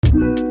Hi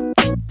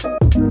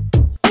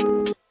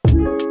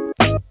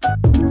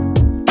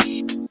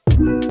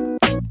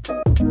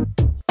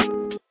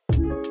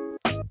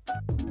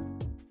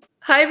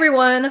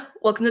everyone,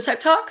 welcome to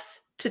Type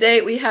Talks. Today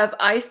we have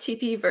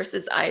ISTP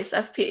versus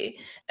ISFP.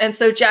 And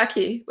so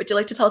Jackie, would you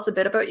like to tell us a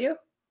bit about you?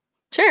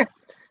 Sure.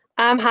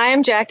 Hi,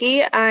 I'm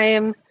Jackie.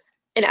 I'm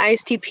an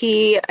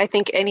ISTP, I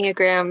think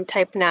Enneagram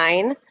type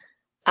 9.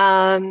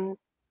 And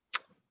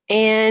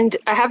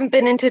I haven't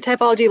been into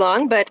typology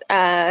long, but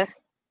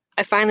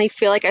I finally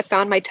feel like I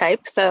found my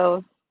type.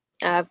 So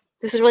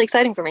this is really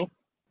exciting for me.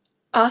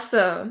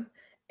 Awesome.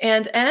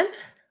 And Anne?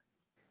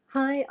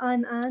 Hi,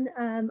 I'm Anne.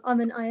 I'm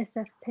an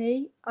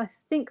ISFP. I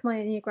think my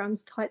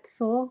Enneagram's type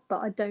 4, but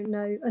I don't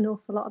know an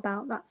awful lot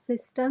about that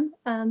system.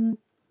 I'm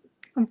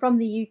from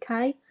the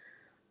UK.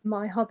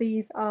 My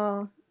hobbies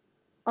are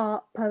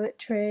art,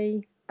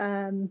 poetry,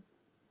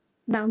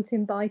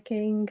 mountain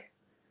biking.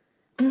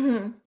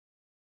 Mm-hmm.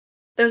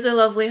 Those are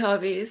lovely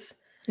hobbies.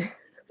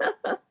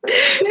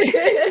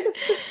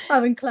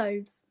 And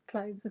clothes,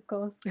 of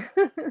course.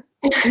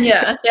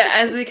 Yeah,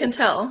 as we can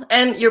tell.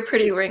 And your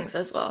pretty rings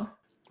as well.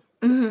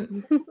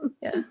 Mm-hmm.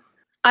 Yeah.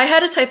 I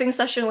had a typing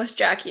session with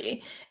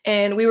Jackie,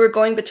 and we were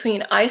going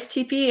between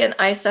ISTP and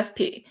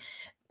ISFP,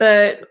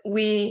 but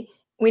we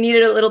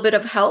needed a little bit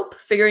of help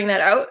figuring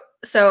that out.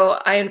 So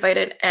I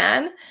invited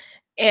Anne,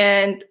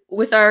 and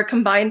with our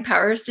combined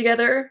powers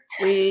together,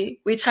 we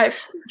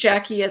typed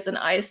Jackie as an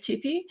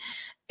ISTP,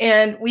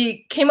 and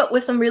we came up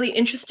with some really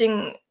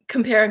interesting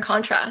compare and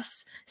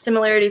contrast,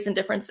 similarities and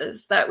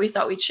differences that we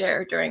thought we'd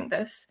share during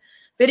this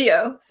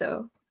video.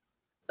 So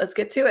let's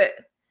get to it.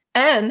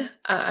 And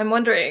I'm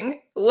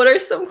wondering, what are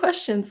some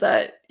questions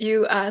that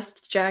you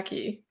asked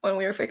Jackie when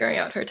we were figuring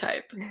out her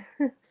type?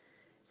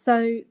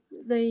 So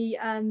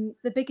the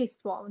biggest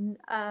one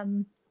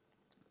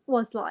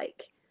was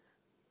like,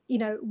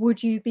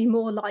 would you be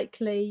more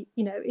likely,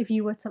 if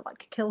you were to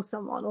like kill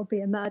someone or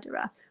be a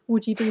murderer,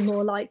 would you be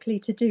more likely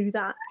to do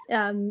that,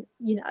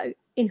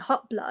 in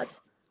hot blood,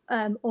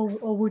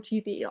 or would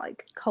you be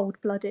like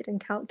cold-blooded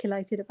and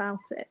calculated about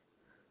it?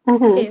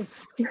 Mm-hmm.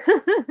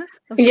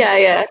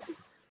 Yeah.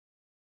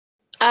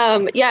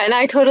 And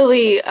I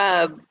totally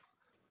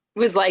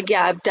was like,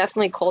 yeah,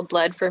 definitely cold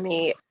blood for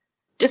me.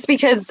 Just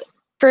because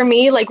for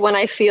me, like when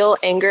I feel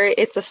anger,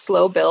 it's a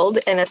slow build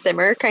and a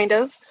simmer kind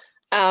of.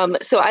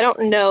 So I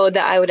don't know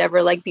that I would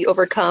ever like be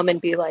overcome and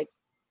be like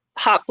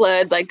hot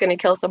blood, like gonna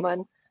kill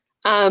someone.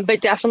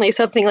 But definitely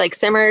something like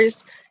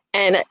simmers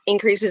and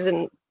increases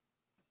in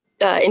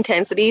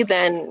intensity,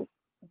 then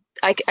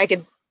I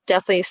could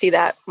definitely see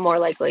that more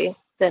likely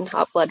than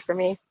hot blood for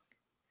me.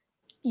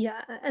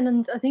 Yeah,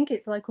 and I think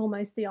it's like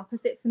almost the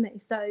opposite for me.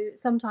 So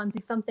sometimes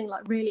if something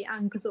like really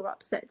angers or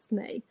upsets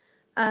me,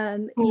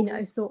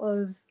 sort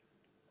of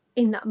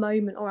in that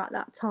moment or at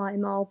that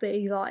time, I'll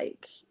be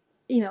like,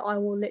 I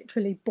will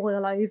literally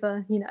boil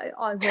over,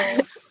 I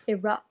will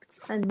erupt,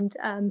 and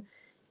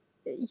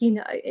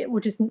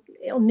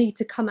it'll need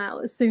to come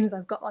out as soon as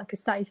I've got like a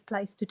safe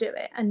place to do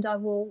it. And I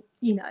will,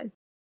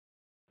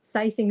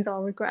 say things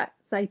I'll regret,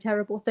 say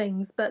terrible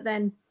things, but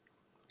then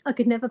I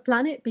could never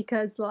plan it,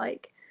 because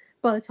like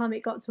by the time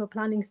it got to a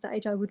planning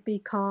stage, I would be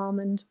calm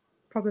and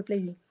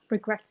probably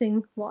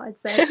regretting what I'd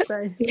said.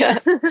 So yeah.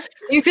 Do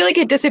you feel like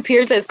it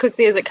disappears as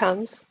quickly as it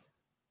comes?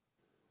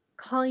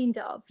 Kind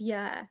of,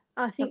 yeah.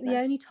 I think the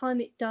only time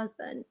it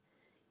doesn't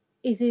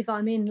is if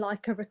I'm in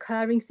like a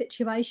recurring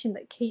situation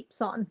that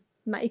keeps on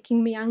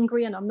making me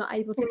angry and I'm not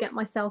able to get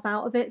myself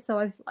out of it. So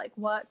I've like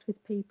worked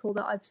with people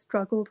that I've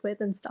struggled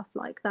with and stuff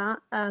like that.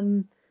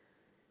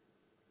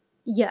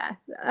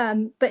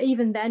 But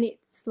even then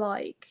it's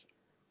like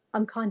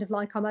I'm kind of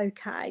like, I'm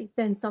okay,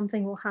 then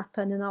something will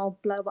happen and I'll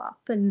blow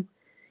up. And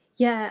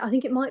yeah, I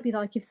think it might be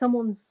like if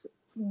someone's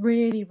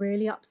really,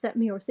 really upset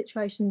me, or a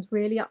situation's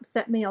really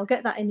upset me, I'll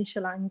get that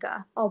initial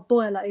anger, I'll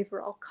boil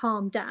over, I'll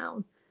calm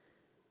down.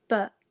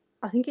 But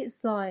I think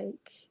it's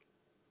like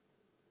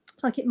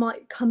it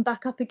might come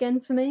back up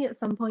again for me at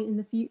some point in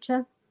the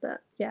future.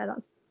 But yeah,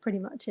 that's pretty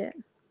much it.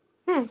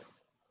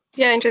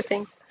 Yeah,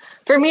 interesting.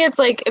 For me, it's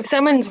like if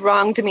someone's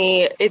wronged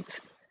me,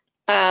 it's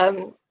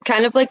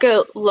kind of like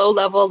a low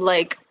level,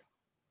 like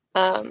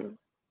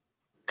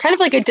kind of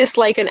like a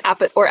dislike and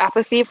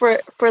apathy for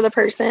the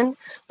person.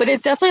 But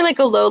it's definitely like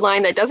a low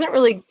line that doesn't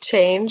really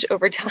change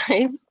over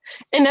time.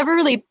 It never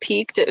really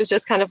peaked. It was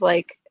just kind of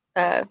like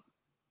a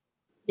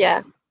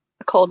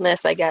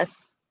coldness, I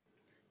guess.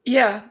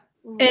 Yeah.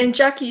 And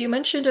Jackie, you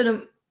mentioned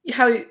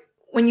how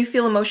when you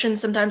feel emotions,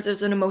 sometimes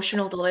there's an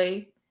emotional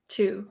delay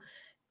too.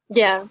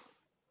 Yeah.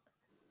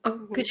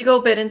 Oh, could you go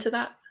a bit into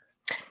that?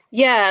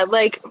 Yeah,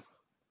 like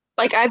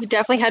I've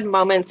definitely had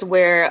moments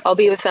where I'll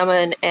be with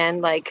someone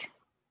and like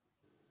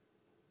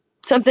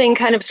something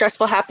kind of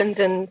stressful happens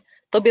and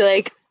they'll be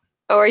like,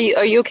 "Oh, are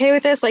you okay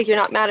with this? Like you're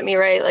not mad at me,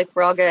 right? Like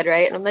we're all good,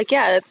 right?" And I'm like,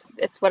 "Yeah,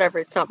 it's whatever.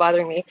 It's not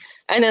bothering me."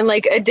 And then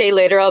like a day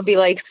later I'll be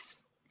like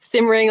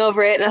simmering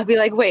over it and I'll be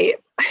like, "Wait,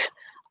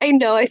 I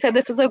know I said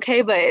this was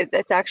okay, but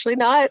it's actually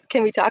not.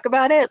 Can we talk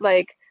about it?"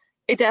 Like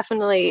it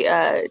definitely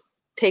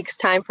takes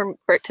time for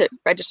it to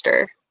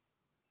register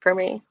for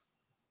me.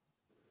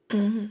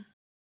 Mhm.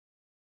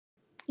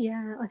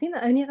 Yeah, I think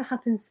that only ever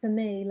happens for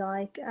me,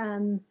 like,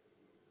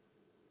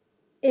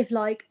 if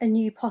like a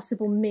new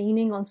possible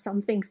meaning on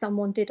something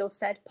someone did or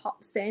said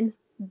pops in,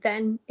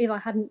 then if I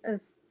hadn't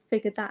have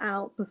figured that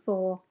out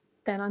before,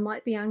 then I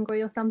might be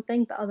angry or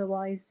something. But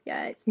otherwise,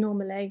 yeah, it's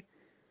normally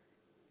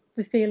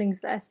the feelings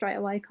there straight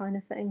away kind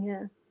of thing.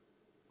 Yeah.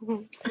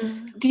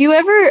 Mhm. Do you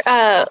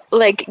ever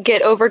like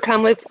get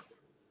overcome with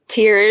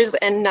tears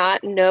and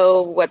not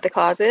know what the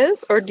cause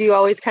is, or do you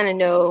always kind of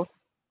know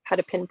how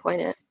to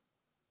pinpoint it?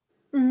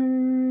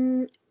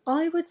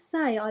 I would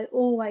say I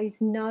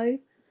always know,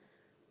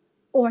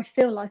 or I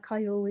feel like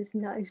I always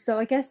know. So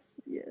I guess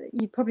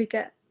you probably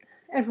get,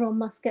 everyone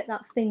must get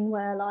that thing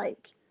where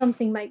like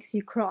something makes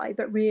you cry,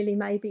 but really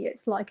maybe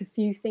it's like a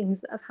few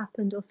things that have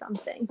happened or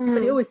something.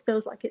 But it always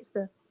feels like it's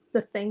the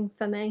thing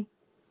for me,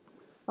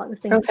 like the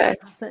thing that Okay.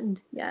 just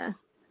happened. Yeah.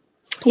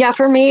 Yeah,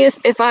 for me,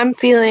 if I'm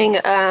feeling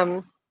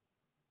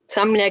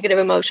some negative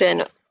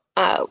emotion,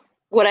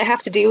 what I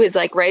have to do is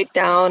like write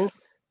down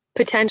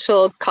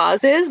potential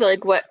causes,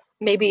 like what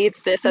maybe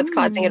it's this that's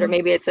causing it, or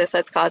maybe it's this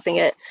that's causing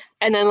it,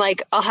 and then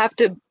like I'll have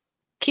to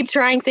keep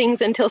trying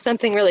things until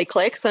something really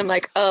clicks. I'm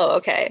like, oh,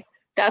 okay,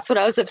 that's what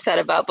I was upset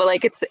about, but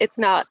like it's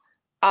not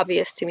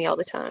obvious to me all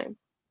the time.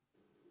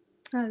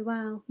 Oh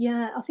wow.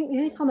 Yeah, I think the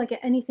only time I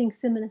get anything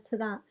similar to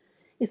that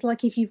is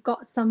like if you've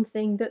got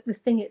something that the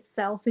thing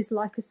itself is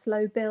like a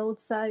slow build.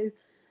 So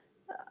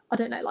I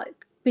don't know,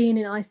 like being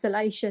in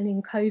isolation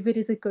in COVID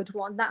is a good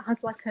one. That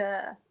has like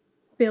a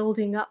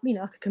building up, you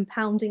know, like a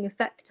compounding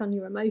effect on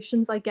your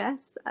emotions, I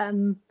guess.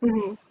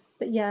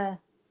 But yeah,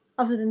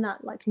 other than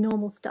that, like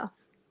normal stuff,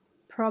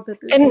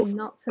 probably And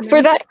not for for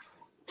me.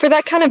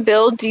 that kind of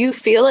build, do you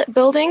feel it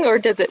building, or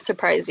does it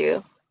surprise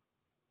you?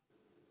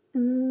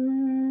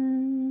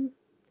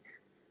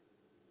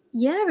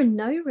 Yeah and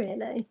no,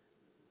 really.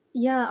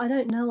 Yeah, I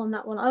don't know on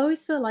that one. I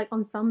always feel like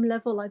on some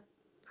level I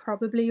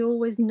probably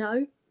always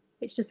know.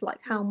 It's just like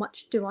how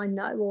much do I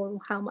know, or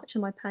how much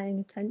am I paying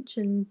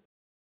attention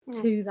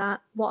to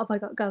that? What have I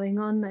got going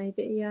on,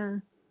 maybe? Yeah.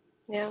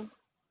 Yeah.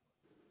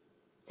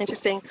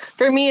 Interesting.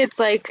 For me, it's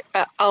like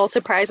I'll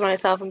surprise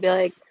myself and be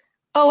like,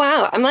 oh,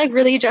 wow, I'm like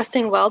really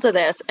adjusting well to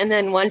this. And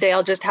then one day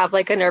I'll just have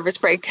like a nervous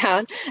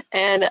breakdown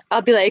and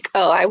I'll be like,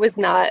 oh, I was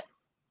not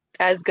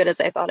as good as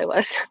I thought I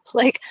was.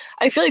 Like,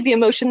 I feel like the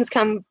emotions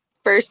come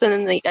first and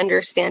then the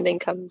understanding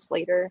comes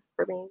later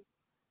for me.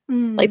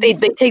 Like, they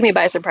take me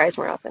by surprise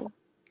more often.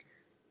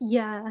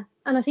 Yeah.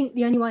 And I think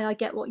the only way I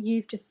get what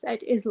you've just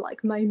said is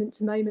like moment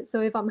to moment.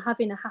 So if I'm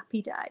having a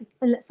happy day,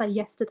 and let's say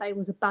yesterday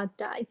was a bad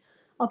day,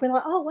 I'll be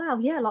like, oh wow,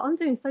 yeah, like I'm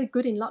doing so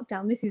good in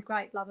lockdown. This is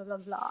great, blah blah blah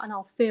blah. And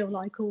I'll feel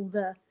like all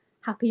the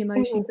happy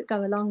emotions that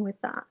go along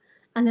with that.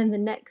 And then the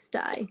next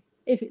day,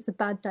 if it's a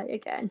bad day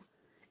again,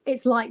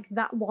 it's like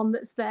that one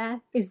that's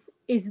there is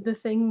the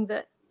thing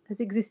that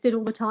has existed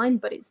all the time,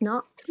 but it's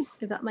not,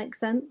 if that makes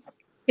sense.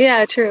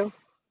 Yeah, true.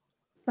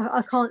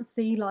 I can't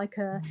see like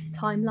a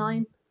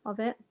timeline of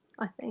it,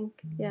 I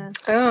think. Yeah.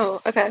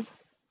 Oh, okay.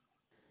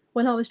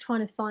 When I was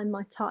trying to find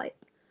my type,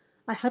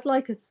 I had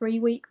like a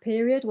 3-week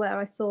period where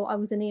I thought I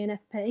was an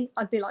ENFP.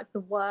 I'd be like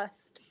the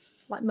worst,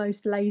 like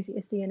most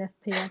laziest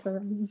ENFP ever,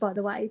 by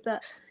the way.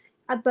 But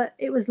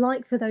it was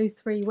like for those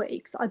 3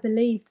 weeks, I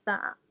believed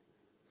that.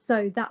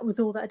 So that was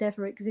all that had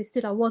ever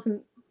existed. I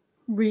wasn't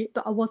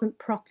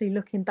properly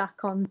looking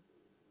back on,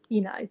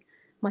 you know,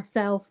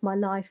 myself, my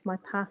life, my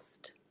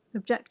past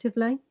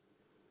objectively.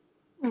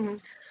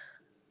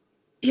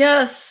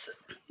 Yes,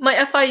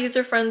 my FI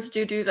user friends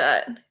do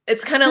that.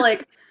 It's kind of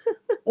like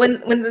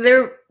when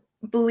they're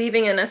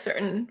believing in a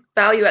certain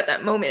value at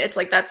that moment, it's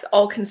like that's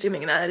all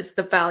consuming. That is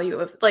the value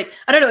of, like,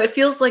 I don't know. It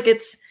feels like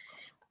it's,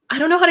 I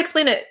don't know how to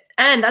explain it.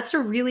 And that's a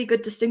really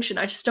good distinction.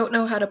 I just don't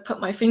know how to put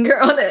my finger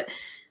on it.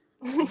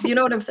 Do you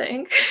know what I'm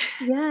saying?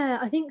 Yeah,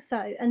 I think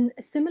so. And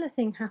a similar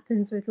thing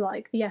happens with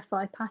like the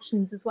FI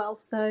passions as well.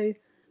 So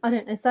I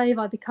don't know, say if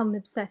I become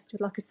obsessed with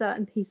like a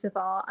certain piece of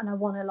art and I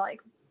want to like,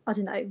 I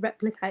don't know,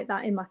 replicate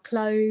that in my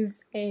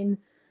clothes, in,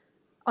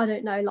 I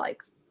don't know,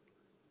 like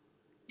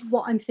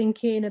what I'm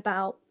thinking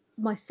about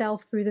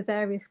myself through the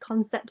various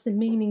concepts and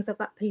meanings of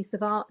that piece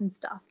of art and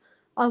stuff,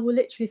 I will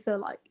literally feel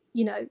like,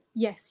 you know,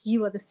 yes,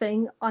 you are the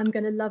thing. I'm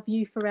going to love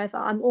you forever.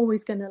 I'm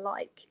always going to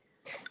like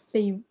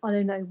be, I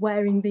don't know,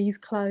 wearing these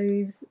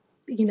clothes.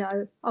 You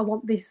know, I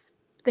want this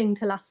thing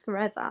to last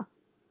forever.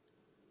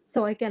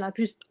 So again, I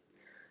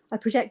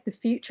project the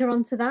future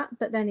onto that,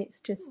 but then it's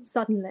just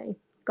suddenly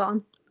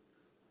gone.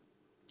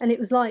 And it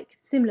was like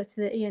similar to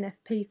the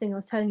ENFP thing I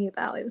was telling you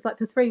about. It was like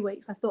for 3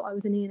 weeks I thought I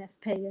was an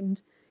ENFP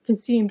and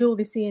consumed all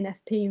this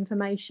ENFP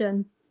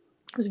information.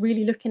 I was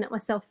really looking at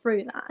myself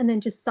through that, and then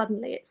just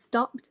suddenly it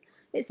stopped.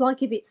 It's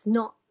like if it's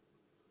not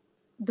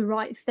the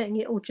right thing,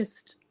 it will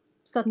just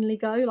suddenly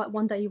go. Like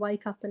one day you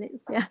wake up and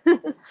it's, yeah.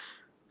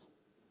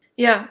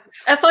 Yeah.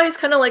 FI is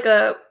kind of like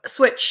a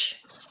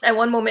switch. At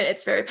one moment,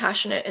 it's very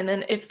passionate. And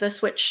then if the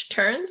switch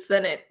turns,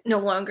 then it no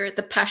longer,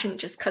 the passion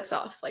just cuts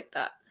off like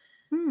that.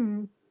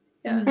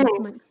 Yeah.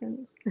 That makes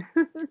sense.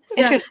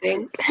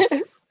 Interesting.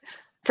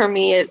 for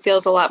me, it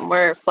feels a lot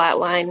more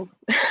flatline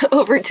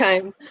over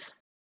time,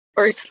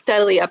 or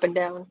steadily up and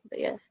down. But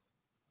yeah.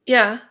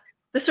 Yeah.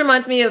 This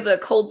reminds me of the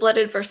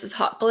cold-blooded versus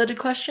hot-blooded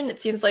question.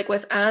 It seems like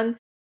with Anne,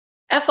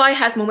 FI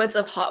has moments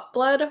of hot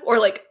blood or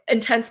like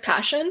intense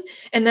passion,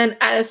 and then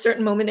at a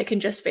certain moment it can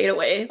just fade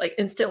away like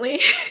instantly.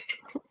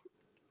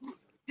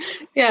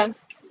 Yeah.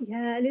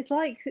 Yeah, and it's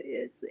like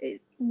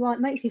it like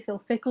makes you feel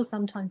fickle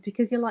sometimes,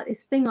 because you're like,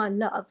 this thing I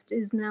loved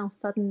is now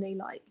suddenly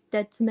like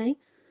dead to me.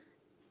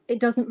 It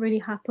doesn't really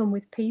happen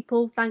with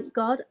people, thank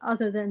God,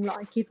 other than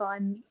like if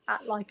I'm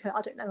at like a,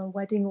 I don't know, a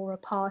wedding or a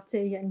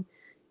party and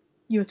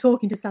you're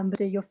talking to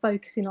somebody, you're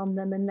focusing on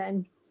them, and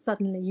then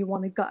suddenly you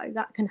want to go.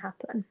 That can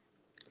happen.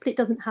 But it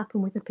doesn't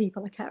happen with the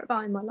people I care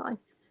about in my life,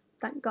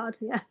 thank God.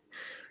 Yeah.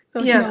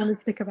 So Yeah. no one to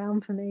stick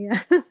around for me.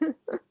 Yeah.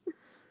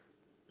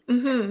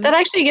 Mm-hmm. That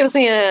actually gives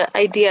me an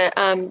idea.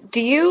 Do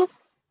you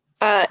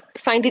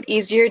find it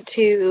easier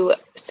to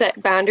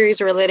set boundaries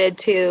related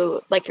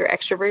to like your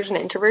extroversion,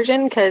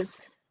 introversion?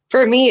 Because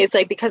for me, it's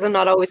like, because I'm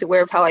not always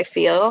aware of how I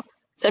feel,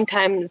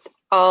 sometimes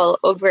I'll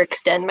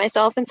overextend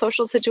myself in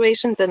social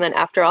situations, and then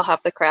after I'll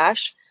have the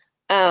crash.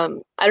 I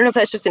don't know if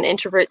that's just an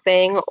introvert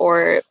thing,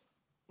 or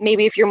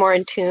maybe if you're more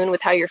in tune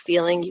with how you're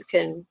feeling, you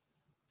can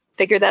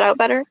figure that out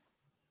better.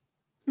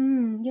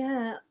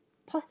 Yeah,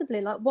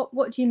 possibly. Like,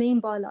 what do you mean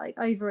by like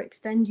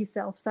overextend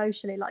yourself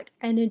socially? Like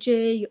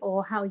energy,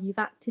 or how you've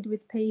acted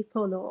with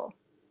people, or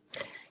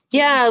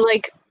Yeah,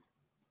 like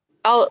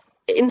I'll,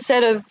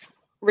 instead of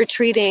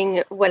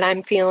retreating when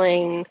I'm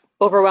feeling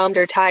overwhelmed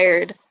or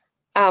tired,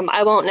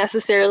 I won't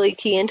necessarily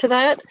key into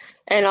that,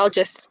 and I'll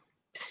just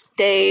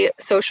stay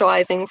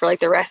socializing for like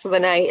the rest of the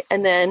night,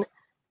 and then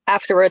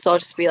afterwards I'll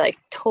just be like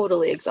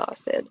totally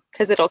exhausted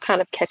because it'll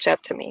kind of catch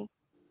up to me.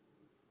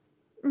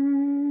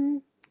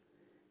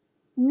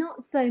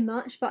 not so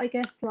much. But I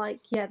guess like,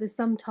 yeah, there's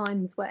some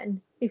times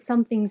when if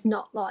something's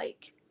not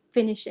like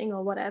finishing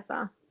or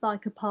whatever,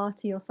 like a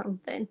party or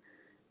something,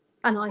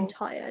 and I'm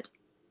tired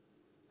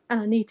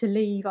and I need to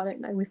leave, I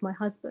don't know, with my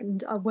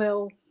husband, I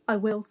will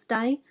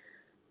stay.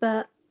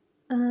 But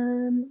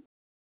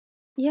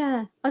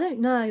yeah, I don't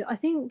know. I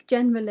think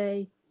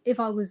generally if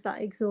I was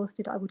that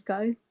exhausted, I would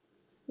go.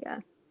 Yeah.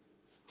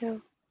 Yeah.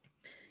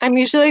 I'm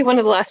usually one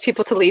of the last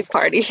people to leave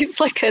parties,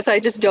 like, because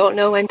I just don't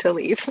know when to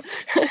leave.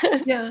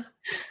 Yeah.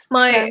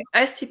 My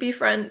ISTP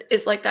friend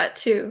is like that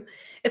too.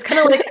 It's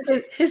kind of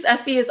like his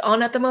FE is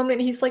on at the moment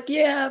and he's like,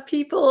 yeah,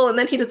 people. And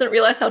then he doesn't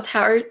realize how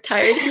tired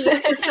he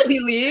is until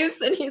he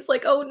leaves. And he's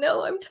like, oh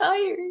no, I'm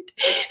tired.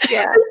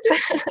 Yeah.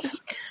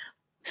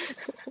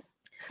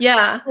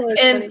 Yeah. Oh,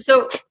 that's And funny.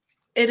 so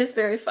it is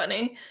very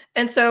funny.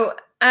 And so,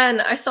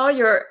 Anne, I saw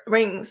your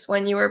rings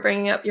when you were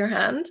bringing up your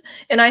hand.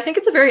 And I think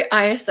it's a very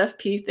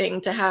ISFP thing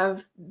to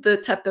have the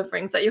type of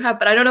rings that you have.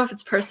 But I don't know if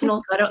it's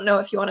personal. So I don't know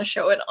if you want to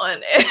show it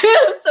on air.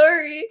 I'm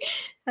sorry.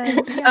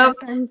 Yeah,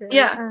 I can do.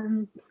 Yeah.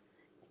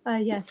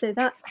 Yeah, so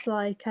that's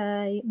like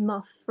a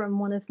muff from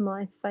one of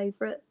my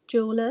favourite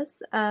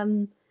jewelers.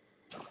 And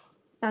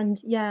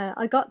yeah,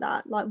 I got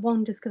that, like,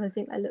 one, just because I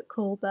think they look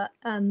cool, but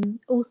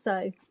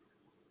also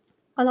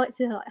I like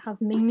to like have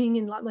meaning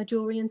in like my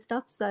jewelry and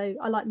stuff. So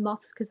I like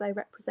muffs because they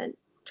represent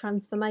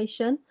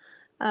transformation.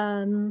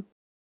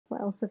 What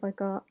else have I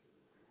got?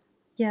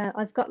 Yeah,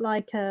 I've got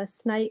like a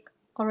snake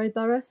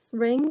Ouroboros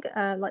ring,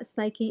 like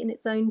snake eating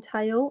its own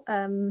tail.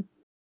 And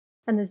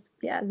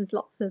there's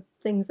lots of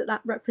things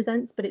that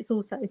represents, but it's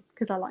also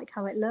because I like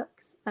how it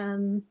looks.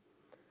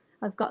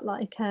 I've got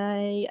like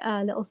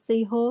a little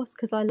seahorse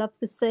because I love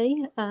the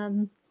sea.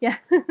 Yeah.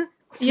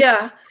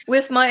 Yeah,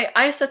 with my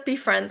ISFP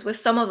friends, with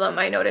some of them,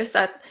 I noticed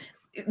that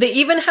they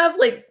even have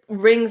like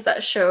rings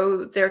that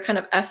show their kind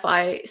of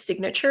FI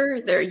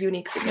signature, their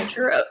unique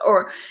signature.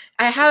 Or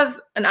I have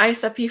an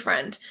ISFP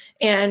friend,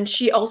 and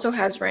she also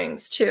has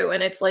rings too,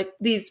 and it's like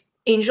these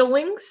angel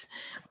wings,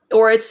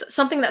 or it's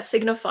something that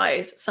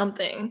signifies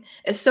something.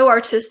 It's so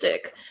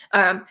artistic.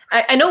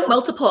 I know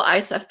multiple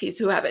ISFPs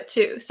who have it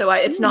too, so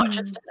it's not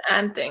just an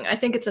Anne thing. I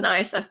think it's an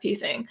ISFP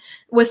thing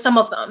with some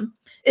of them.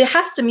 It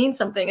has to mean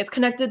something. It's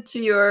connected to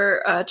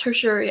your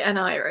tertiary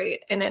NI, right?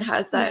 And it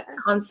has that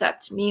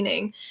concept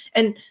meaning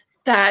and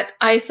that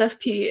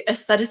ISFP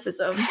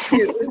aestheticism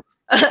too,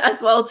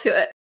 as well to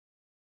it.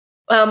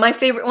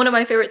 One of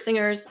my favorite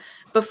singers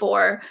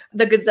before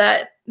the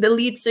Gazette, the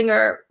lead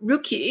singer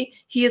Ruki,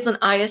 he is an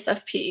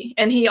ISFP,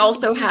 and he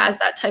also has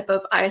that type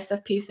of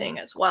ISFP thing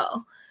as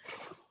well.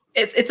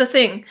 It's a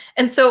thing,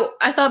 and so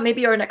I thought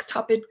maybe our next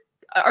topic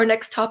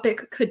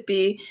could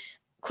be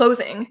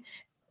clothing.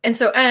 And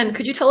so, Anne,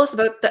 could you tell us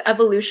about the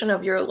evolution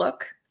of your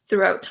look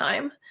throughout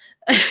time?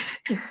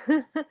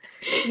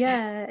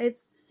 Yeah,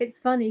 it's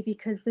funny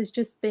because there's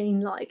just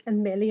been like a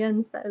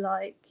million, so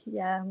like,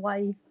 yeah,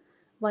 way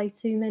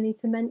too many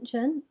to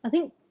mention. I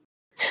think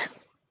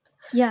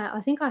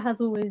I have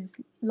always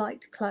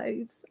liked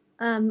clothes.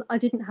 I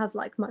didn't have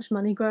like much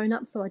money growing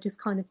up, so I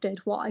just kind of did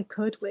what I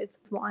could with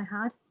what I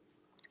had.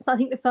 But I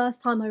think the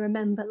first time I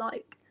remember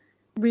like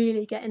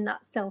really getting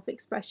that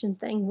self-expression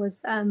thing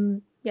was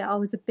I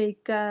was a big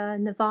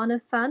Nirvana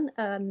fan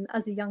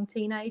as a young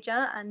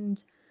teenager,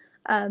 and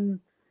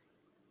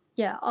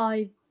yeah,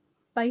 I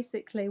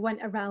basically went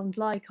around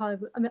like I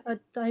mean, I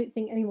don't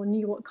think anyone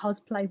knew what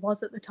cosplay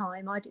was at the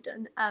time. I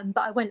didn't,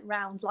 but I went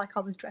around like I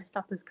was dressed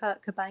up as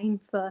Kurt Cobain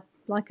for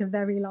like a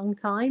very long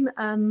time,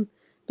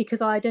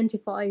 because I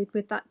identified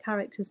with that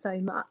character so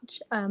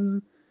much,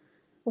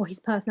 or his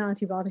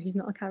personality rather. He's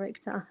not a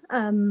character.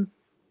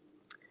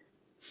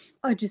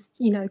 I just,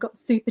 you know, got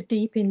super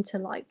deep into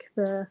like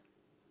the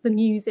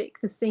music,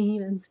 the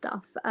scene and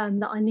stuff,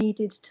 that I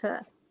needed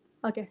to,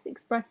 I guess,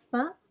 express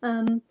that.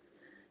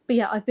 But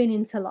yeah, I've been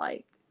into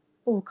like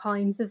all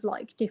kinds of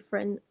like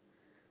different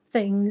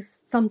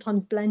things,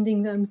 sometimes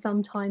blending them,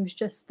 sometimes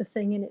just the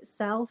thing in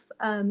itself.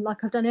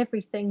 Like I've done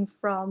everything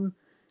from,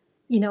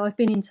 you know, I've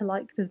been into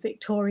like the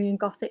Victorian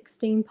Gothic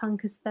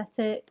steampunk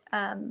aesthetic.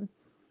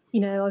 You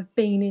know, I've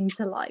been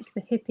into like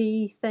the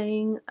hippie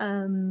thing.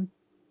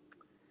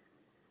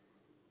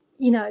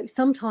 You know,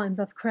 sometimes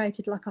I've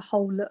created like a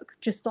whole look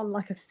just on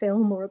like a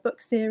film or a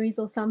book series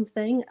or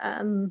something.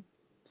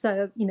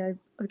 So, you know,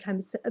 I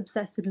became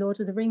obsessed with Lord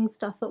of the Rings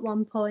stuff at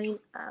one point.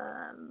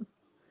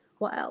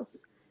 What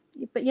else?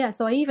 But yeah,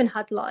 so I even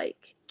had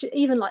like,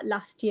 even like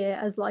last year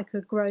as like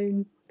a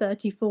grown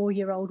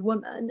 34-year-old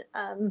woman,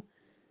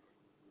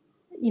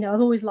 you know,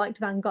 I've always liked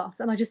Van Gogh,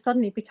 and I just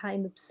suddenly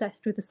became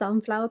obsessed with the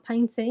sunflower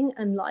painting,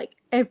 and like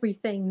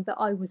everything that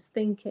I was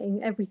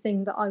thinking,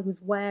 everything that I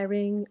was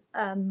wearing,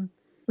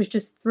 was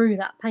just through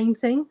that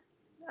painting.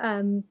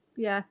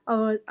 Yeah,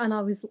 and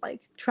I was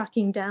like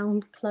tracking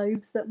down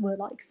clothes that were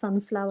like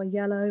sunflower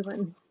yellow,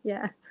 and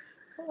yeah.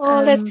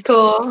 Oh, that's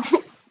cool.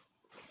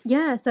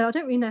 Yeah, so I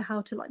don't really know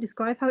how to like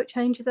describe how it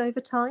changes over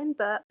time,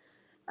 but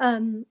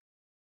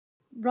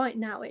right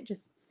now it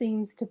just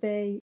seems to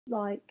be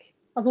like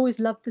I've always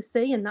loved the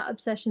sea, and that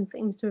obsession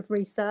seems to have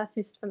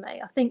resurfaced for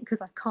me. I think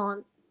because I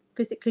can't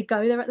physically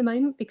go there at the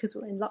moment because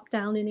we're in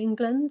lockdown in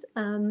England.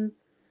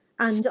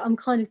 And I'm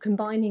kind of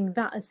combining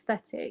that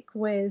aesthetic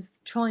with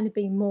trying to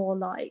be more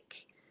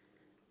like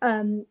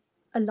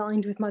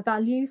aligned with my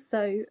values.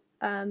 So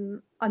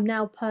I'm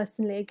now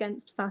personally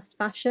against fast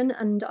fashion,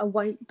 and I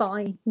won't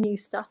buy new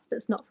stuff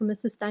that's not from a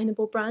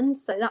sustainable brand.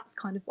 So that's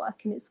kind of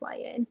working its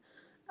way in.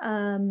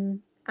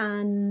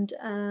 And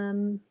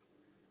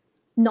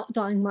not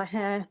dyeing my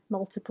hair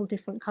multiple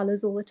different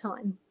colours all the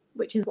time,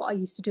 which is what I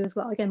used to do as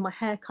well. Again, my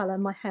hair colour,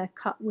 my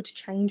haircut would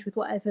change with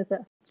whatever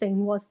the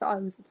thing was that I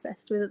was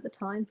obsessed with at the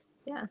time.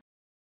 Yeah.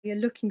 You're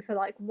looking for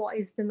like what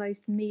is the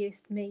most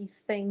meest me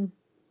thing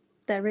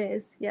there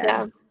is.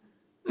 Yeah.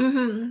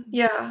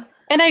 Yeah.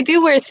 And I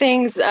do wear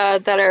things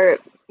that are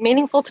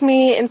meaningful to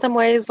me in some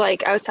ways.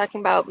 Like I was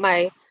talking about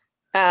my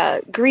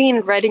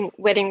green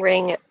wedding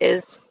ring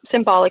is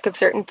symbolic of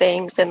certain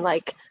things, and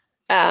like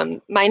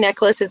my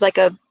necklace is like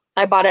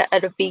I bought it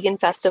at a vegan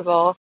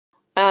festival.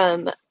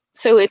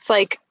 So it's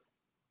like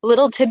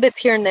little tidbits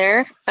here and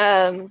there.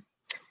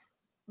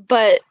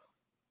 But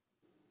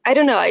I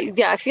don't know.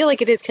 I feel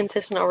like it is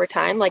consistent over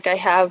time. Like I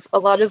have a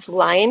lot of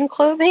lion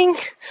clothing,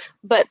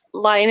 but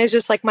lion is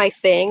just like my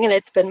thing, and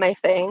it's been my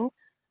thing.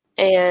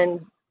 And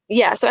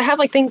yeah, so I have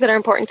like things that are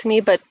important to me,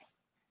 but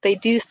they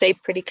do stay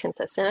pretty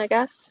consistent, I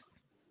guess.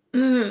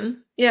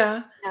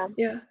 Yeah.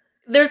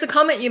 There's a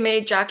comment you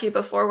made, Jackie,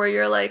 before where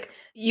you're like,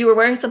 you were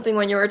wearing something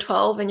when you were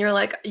 12 and you're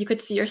like, you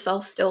could see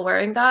yourself still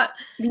wearing that.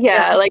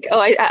 Yeah, like, oh,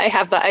 I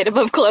have the item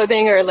of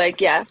clothing, or like,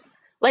 yeah.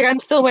 Like I'm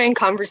still wearing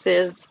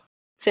Converses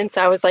since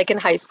I was like in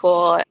high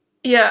school.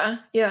 Yeah.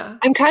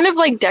 I'm kind of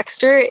like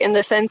Dexter in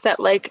the sense that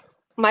like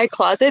my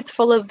closet's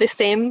full of the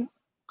same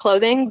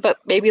clothing, but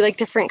maybe like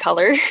different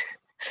color.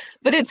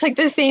 But it's like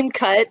the same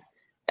cut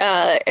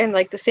and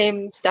like the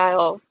same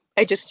style.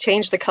 I just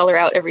change the color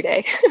out every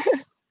day.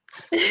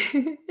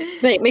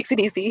 So it makes it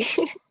easy.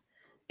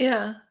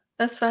 Yeah,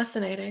 that's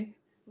fascinating.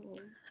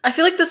 I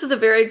feel like this is a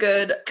very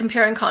good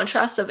compare and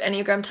contrast of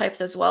Enneagram types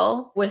as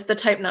well, with the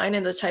type 9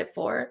 and the type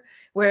 4,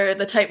 where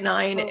the type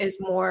 9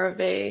 is more of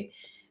a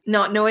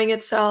not knowing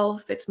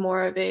itself, it's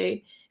more of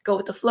a go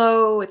with the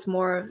flow, it's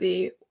more of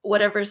the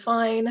whatever's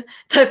fine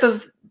type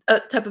of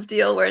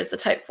deal, whereas the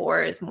type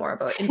 4 is more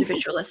about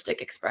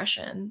individualistic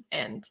expression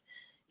and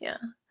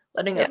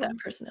letting out that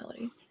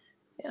personality.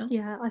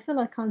 Yeah, I feel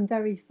like I'm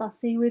very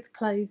fussy with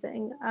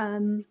clothing,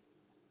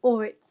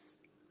 or it's,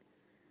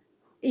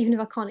 even if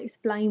I can't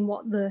explain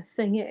what the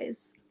thing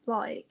is,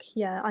 like,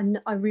 yeah,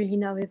 I really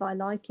know if I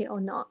like it or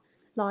not.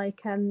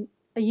 Like, are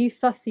you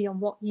fussy on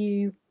what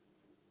you,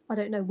 I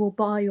don't know, will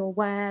buy or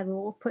wear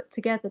or put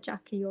together,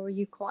 Jackie, or are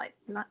you quite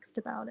relaxed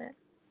about it?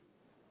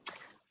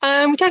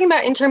 We're talking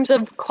about in terms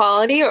of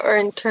quality or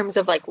in terms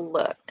of like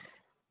look?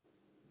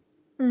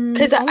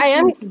 Because I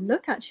am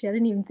look, actually, I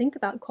didn't even think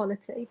about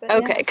quality. But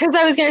okay, because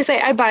I was gonna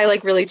say I buy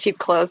like really cheap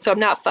clothes, so I'm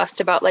not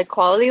fussed about like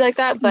quality like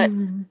that. But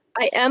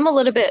I am a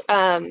little bit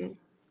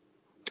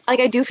like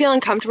I do feel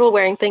uncomfortable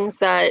wearing things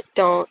that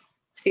don't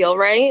feel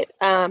right.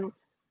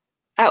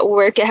 At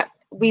work,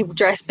 we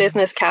dress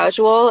business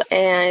casual,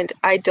 and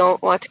I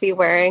don't want to be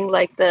wearing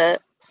like the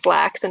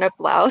slacks and a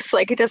blouse.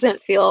 Like it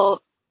doesn't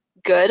feel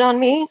good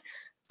on me.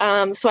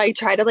 So I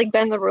try to like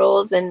bend the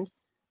rules and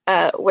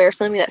wear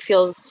something that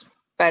feels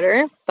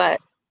better.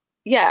 But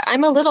yeah,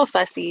 I'm a little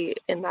fussy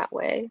in that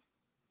way.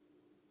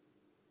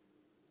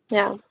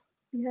 Yeah.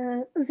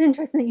 Yeah, it's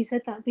interesting that you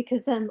said that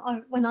because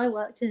when I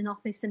worked in an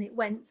office and it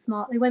went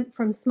smart, they went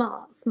from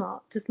smart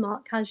to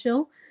smart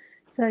casual.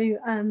 So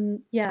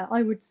yeah,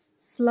 I would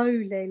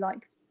slowly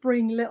like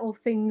bring little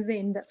things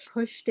in that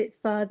pushed it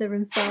further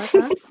and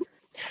further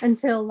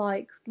until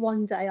like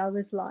one day I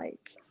was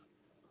like,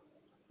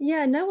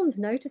 yeah, no one's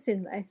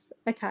noticing this.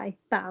 Okay,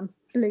 bam,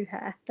 blue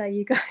hair. There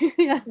you go.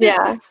 Yeah.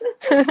 Yeah.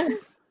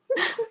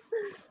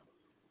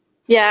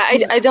 Yeah,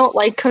 I don't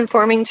like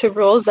conforming to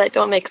rules that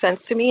don't make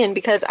sense to me, and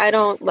because I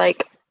don't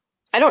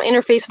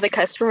interface with the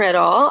customer at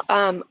all.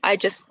 I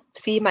just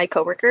see my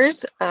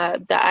coworkers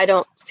that I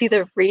don't see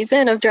the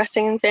reason of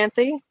dressing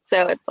fancy.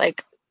 So it's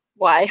like,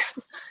 why?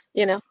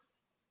 You know?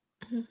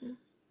 Mhm.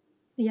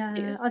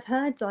 Yeah, I've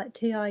heard like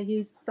TI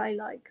users say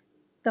like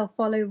they'll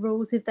follow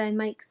rules if they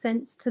make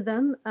sense to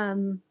them.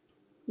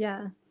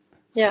 Yeah.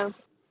 Yeah.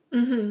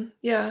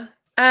 Yeah.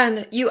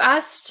 And you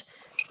asked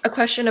a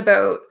question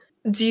about,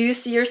 do you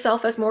see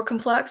yourself as more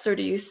complex or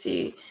do you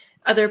see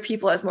other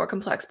people as more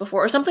complex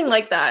before, or something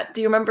like that?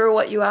 Do you remember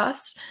what you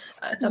asked?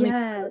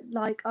 Yeah,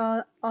 like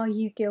are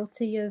you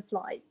guilty of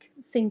like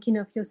thinking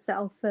of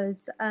yourself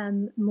as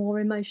more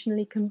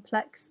emotionally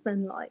complex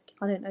than like,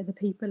 I don't know, the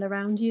people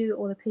around you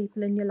or the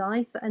people in your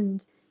life?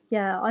 And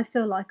yeah, I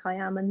feel like I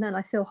am, and then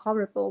I feel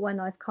horrible when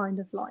I've kind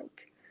of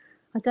like,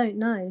 I don't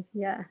know,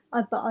 yeah.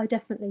 But I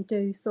definitely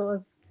do sort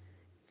of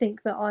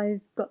think that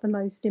I've got the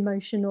most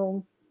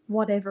emotional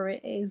whatever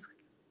it is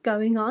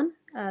going on.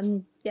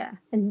 Yeah,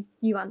 and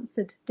you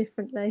answered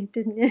differently,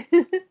 didn't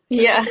you?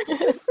 Yeah.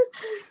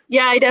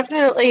 Yeah, I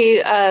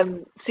definitely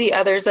see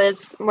others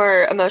as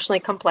more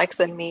emotionally complex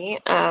than me.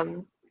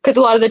 Because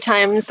a lot of the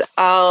times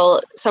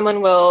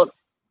someone will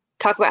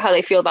talk about how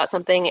they feel about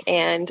something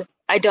and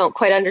I don't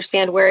quite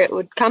understand where it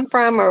would come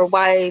from or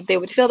why they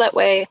would feel that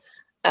way.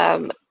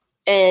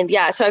 And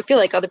yeah, so I feel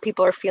like other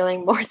people are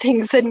feeling more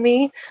things than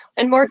me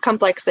and more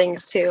complex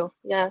things too.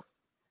 Yeah.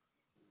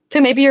 So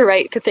maybe you're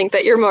right to think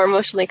that you're more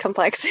emotionally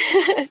complex.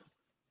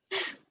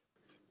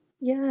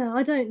 Yeah,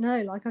 I don't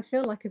know. Like, I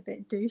feel like a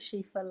bit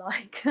douchey for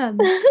like,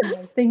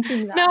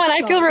 thinking No, that. and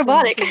I feel Like, when I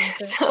robotic. do,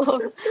 but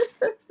So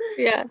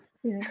yeah.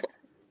 yeah.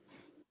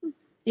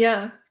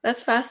 Yeah,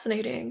 that's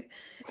fascinating.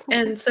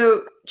 And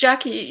so,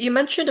 Jackie, you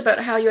mentioned about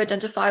how you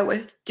identify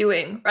with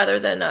doing rather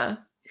than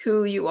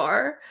who you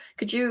are.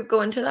 Could you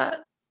go into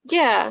that?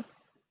 Yeah.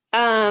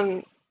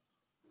 Um,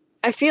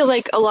 I feel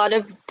like a lot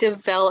of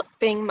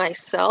developing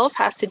myself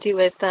has to do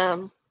with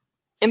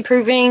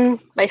improving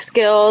my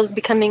skills,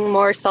 becoming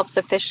more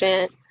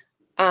self-sufficient,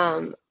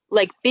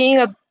 like being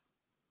a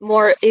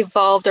more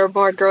evolved or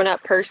more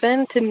grown-up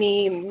person to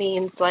me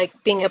means like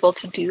being able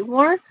to do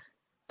more.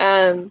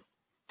 Um,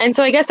 and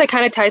so I guess that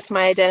kind of ties to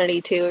my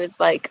identity too, is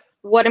like,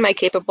 what am I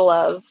capable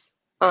of?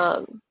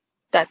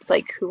 That's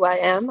like who I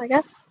am, I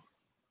guess.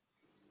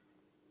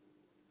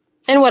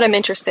 And what I'm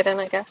interested in,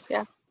 I guess,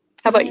 yeah.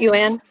 How about you, Yeah.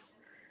 Anne?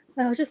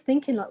 I was just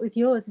thinking, like, with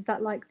yours, is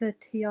that like the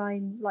TI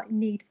like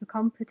need for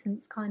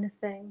competence kind of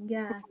thing?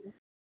 Yeah.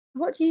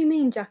 What do you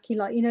mean, Jackie?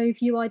 Like,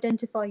 if you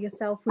identify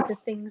yourself with the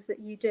things that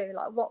you do,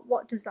 like,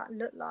 what does that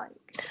look like?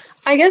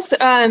 I guess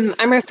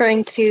I'm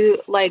referring to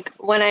like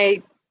when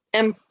I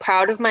am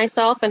proud of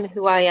myself and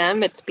who I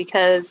am, it's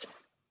because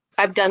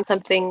I've done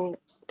something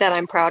that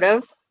I'm proud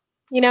of,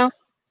 you know,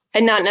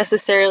 and not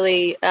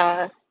necessarily,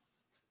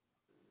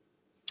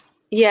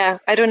 yeah,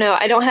 I don't know.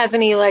 I don't have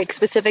any like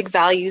specific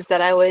values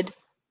that I would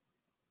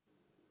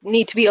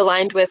need to be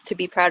aligned with to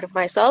be proud of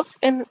myself.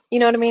 And you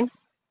know what I mean?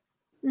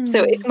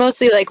 So it's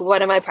mostly like,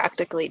 what am I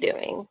practically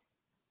doing?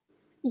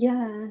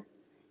 Yeah.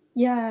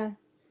 Yeah.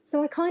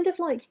 So I kind of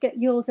like get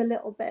yours a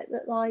little bit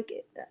that like,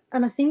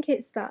 and I think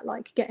it's that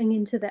like getting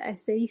into the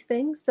SE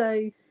thing.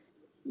 So,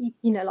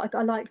 like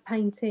I like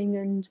painting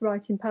and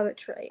writing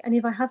poetry. And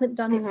if I haven't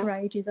done it Mm-hmm. for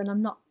ages and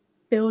I'm not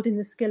building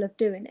the skill of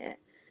doing it,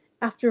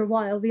 after a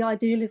while, the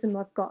idealism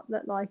I've got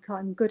that like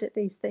I'm good at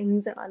these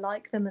things and I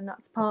like them and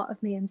that's part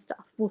of me and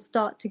stuff will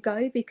start to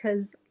go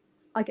because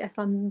I guess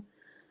I'm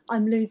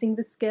losing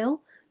the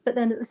skill. But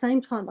then at the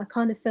same time, I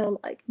kind of feel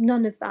like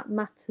none of that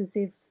matters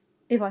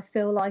if I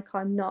feel like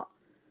I'm not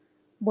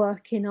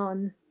working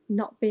on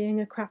not being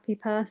a crappy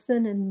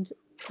person and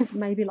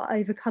maybe like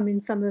overcoming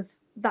some of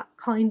that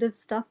kind of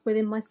stuff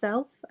within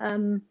myself.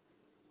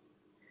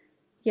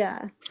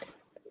 Yeah.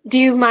 Do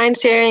you mind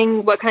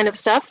sharing what kind of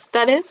stuff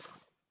that is?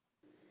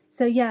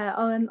 So yeah,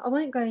 I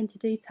won't go into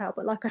detail,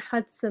 but like I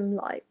had some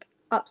like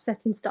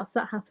upsetting stuff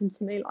that happened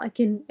to me like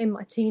in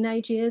my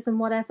teenage years and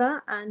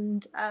whatever,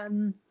 and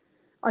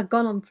I'd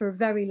gone on for a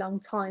very long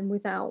time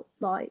without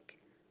like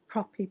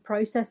properly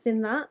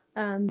processing that,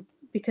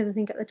 because I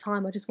think at the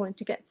time I just wanted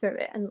to get through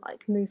it and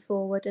like move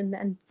forward, and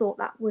then thought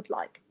that would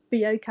like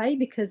be okay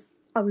because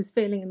I was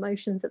feeling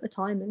emotions at the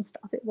time and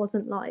stuff. It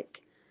wasn't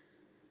like,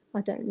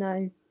 I don't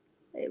know,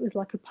 it was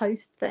like a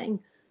post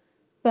thing.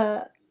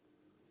 But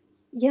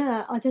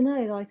yeah, I don't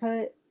know, like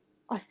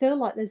I feel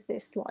like there's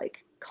this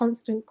like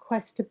constant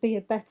quest to be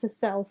a better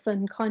self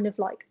and kind of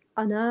like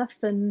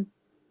unearth and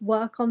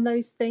work on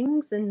those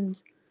things.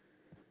 And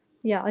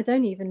Yeah, I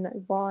don't even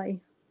know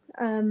why.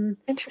 But I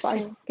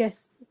Interesting.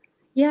 guess,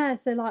 yeah,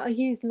 so like I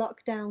used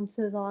lockdown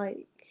to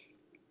like,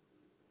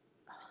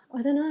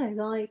 I don't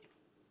know, like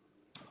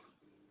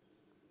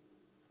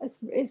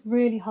it's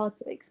really hard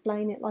to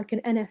explain it. Like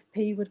an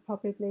NFP would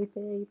probably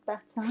be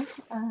better.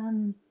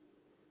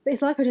 But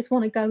it's like I just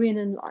want to go in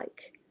and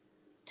like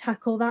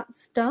tackle that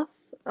stuff.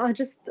 I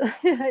just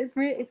it's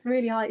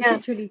really hard. It's Yeah.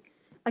 literally,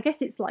 I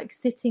guess it's like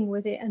sitting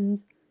with it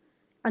and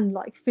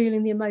like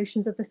feeling the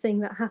emotions of the thing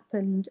that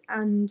happened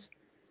and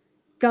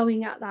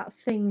going at that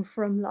thing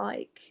from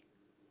like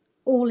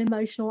all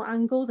emotional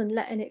angles and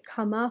letting it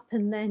come up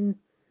and then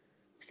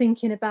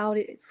thinking about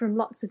it from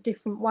lots of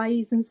different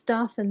ways and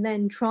stuff, and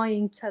then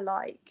trying to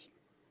like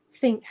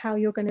think how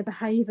you're going to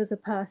behave as a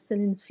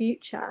person in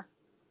future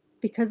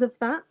because of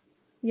that.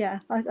 Yeah,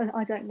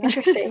 I don't know.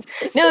 Interesting.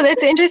 No,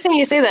 that's interesting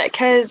you say that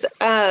because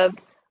I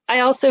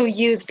also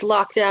used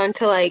lockdown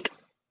to like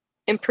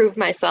improve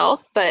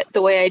myself, but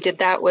the way I did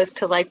that was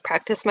to like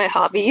practice my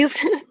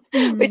hobbies,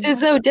 which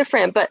is so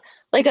different. But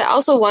like I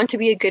also want to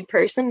be a good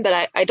person,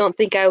 but I don't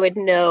think I would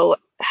know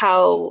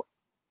how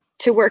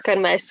to work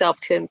on myself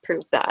to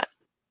improve that.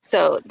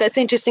 So that's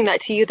interesting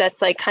that to you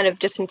that's like kind of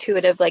just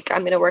intuitive, like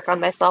I'm gonna work on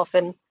myself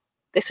and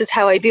this is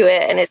how I do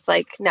it, and it's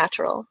like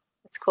natural.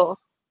 It's cool.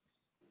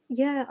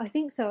 Yeah, I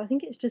think so. I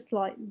think it's just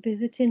like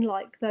visiting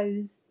like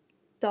those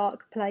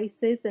dark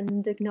places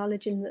and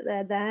acknowledging that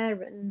they're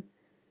there and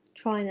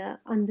trying to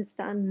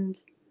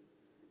understand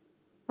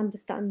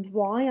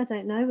why. I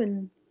don't know,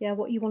 and yeah,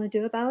 what you want to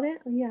do about it.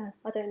 Yeah,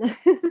 I don't know.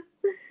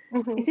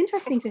 Mm-hmm. It's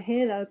interesting to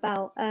hear though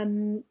about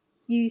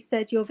you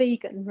said you're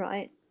vegan,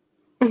 right?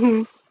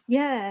 Mm-hmm.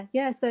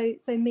 Yeah.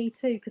 So me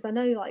too, because I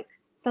know like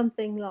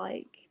something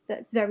like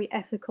that's very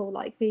ethical,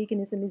 like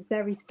veganism is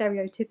very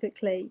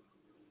stereotypically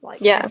like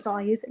Yeah.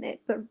 FI, isn't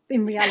it? But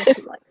in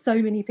reality, like so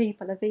many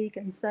people are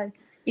vegan. So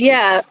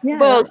Yeah. yeah,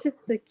 Well, that's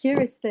just the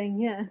curious thing.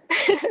 Yeah.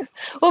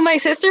 well, my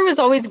sister was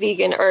always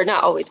vegan, or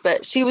not always,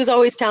 but she was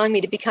always telling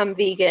me to become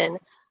vegan.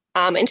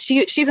 And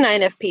she's an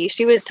INFP.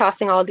 She was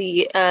tossing all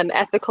the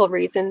ethical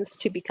reasons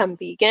to become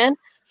vegan.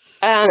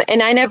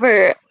 And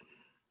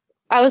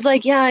I was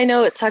like, yeah, I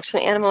know it sucks for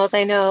animals.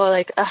 I know,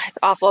 like, it's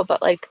awful,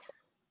 but like,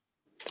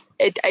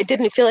 I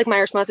didn't feel like my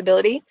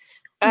responsibility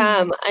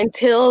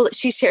until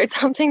she shared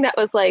something that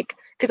was like,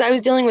 because I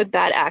was dealing with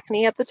bad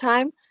acne at the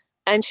time,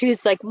 and she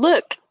was like,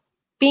 look,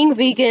 being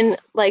vegan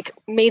like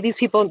made these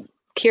people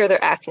cure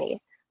their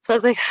acne. So I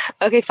was like,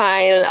 okay,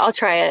 fine, I'll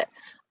try it.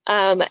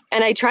 And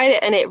I tried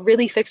it, and it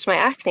really fixed my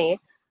acne.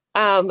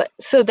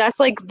 So that's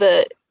like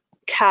the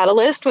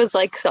catalyst was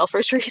like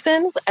selfish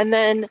reasons, and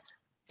then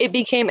it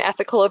became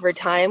ethical over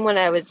time when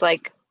I was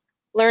like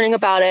learning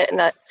about it, and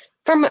that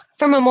from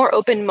a more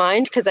open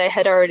mind because I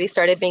had already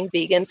started being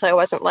vegan, so I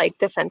wasn't like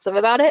defensive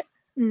about it.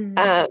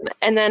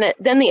 And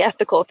then the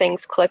ethical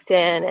things clicked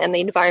in, and the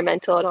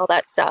environmental and all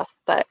that stuff.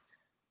 But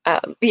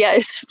yeah,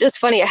 it's just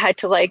funny. I had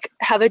to like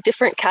have a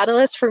different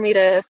catalyst for me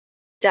to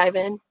dive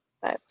in.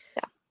 But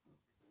yeah.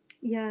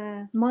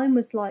 Yeah, mine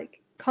was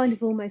like kind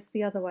of almost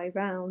the other way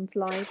round.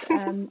 Like,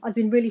 I've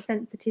been really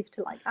sensitive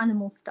to like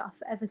animal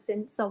stuff ever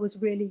since I was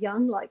really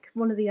young. Like,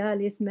 one of the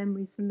earliest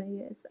memories for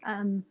me is,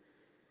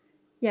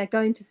 yeah,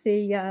 going to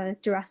see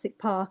Jurassic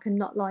Park and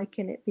not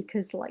liking it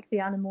because like the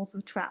animals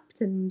were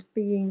trapped and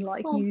being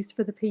like used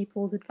for the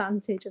people's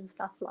advantage and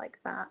stuff like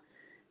that.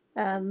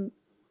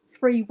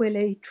 Free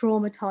Willy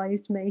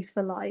traumatized me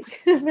for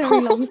like a very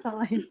long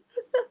time.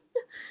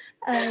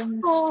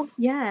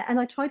 Yeah, and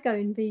I tried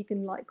going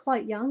vegan like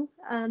quite young.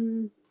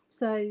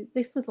 So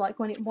this was like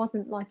when it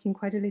wasn't like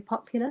incredibly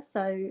popular.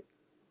 So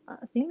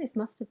I think this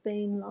must have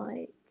been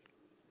like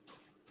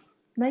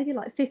maybe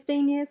like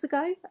 15 years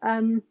ago.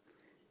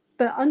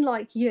 But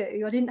unlike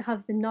you, I didn't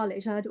have the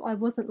knowledge. I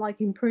wasn't like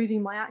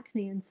improving my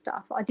acne and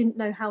stuff. I didn't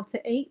know how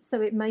to eat,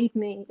 so it made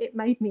me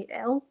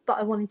ill. But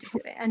I wanted to do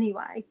it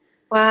anyway.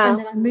 Wow. And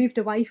then I moved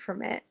away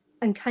from it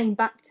and came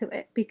back to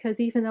it because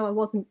even though I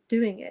wasn't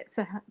doing it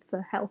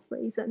for health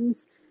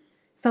reasons,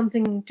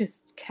 something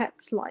just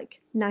kept like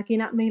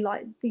nagging at me,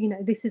 like, you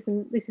know, this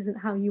isn't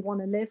how you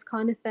want to live,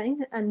 kind of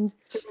thing. And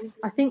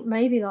I think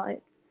maybe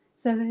like,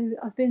 so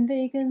I've been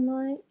vegan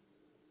like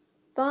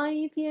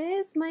 5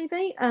 years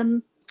maybe.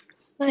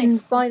 Nice.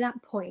 And by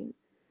that point,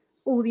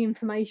 all the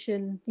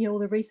information, you know, all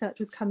the research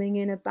was coming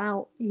in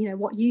about, you know,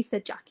 what you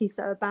said, Jackie,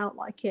 so about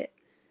like it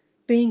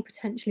being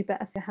potentially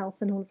better for health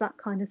and all of that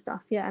kind of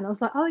stuff. Yeah. And I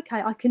was like, oh,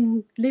 okay, I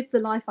can live the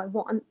life I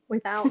want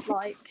without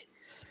like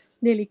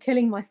nearly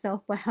killing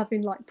myself by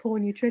having like poor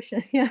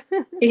nutrition. Yeah.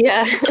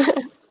 Yeah.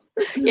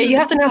 Yeah, you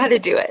have to know how to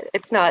do it.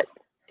 It's not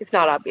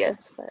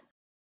obvious, but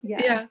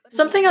yeah.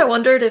 Something I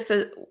wondered if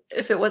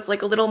it was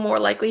like a little more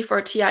likely for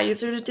a TI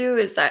user to do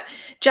is that,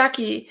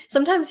 Jackie,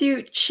 sometimes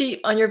you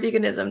cheat on your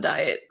veganism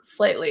diet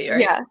slightly,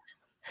 right?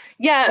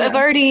 Yeah, I've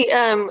already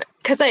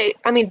because I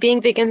mean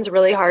being vegan is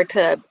really hard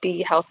to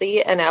be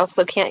healthy, and I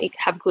also can't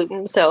have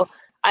gluten. So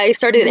I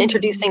started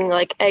introducing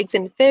like eggs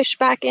and fish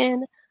back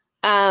in,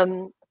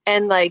 and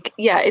like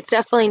yeah, it's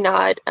definitely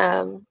not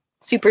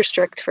super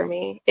strict for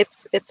me.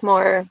 It's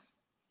more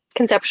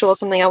conceptual,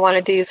 something I want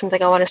to do,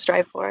 something I want to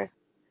strive for.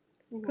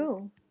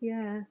 Cool.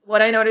 Yeah.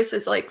 What I notice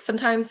is like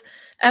sometimes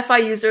FI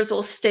users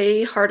will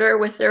stay harder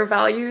with their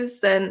values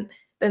than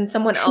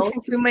someone else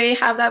who may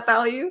have that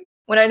value.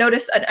 When I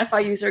notice an FI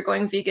user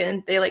going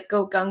vegan, they like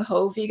go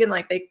gung-ho vegan,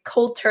 like they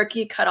cold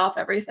turkey cut off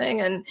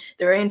everything and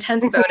they're very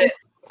intense about it.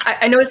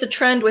 I noticed a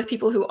trend with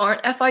people who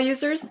aren't FI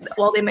users.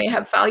 While they may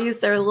have values,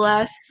 they're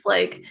less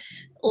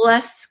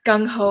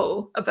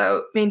gung-ho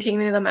about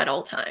maintaining them at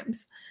all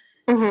times.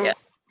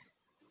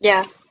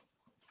 Yeah.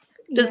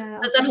 Does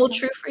that hold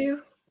true for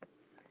you?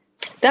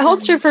 That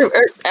holds true for,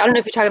 or I don't know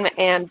if you're talking about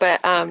Anne,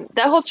 but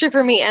that holds true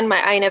for me, and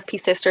my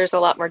INFP sister is a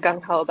lot more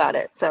gung-ho about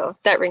it. So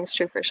that rings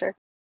true for sure.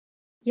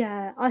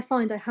 Yeah, I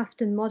find I have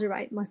to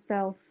moderate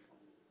myself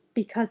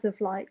because of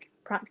like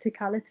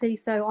practicality.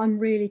 So I'm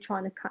really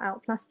trying to cut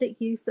out plastic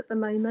use at the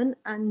moment.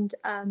 And,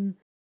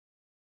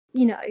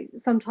 you know,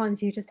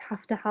 sometimes you just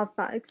have to have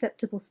that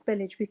acceptable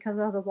spillage because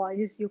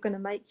otherwise you're going to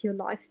make your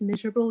life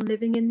miserable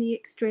living in the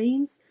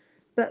extremes.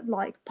 But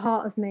like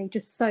part of me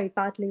just so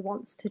badly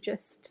wants to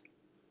just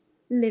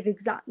live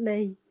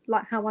exactly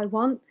like how I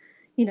want,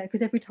 you know,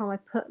 because every time I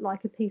put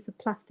like a piece of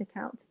plastic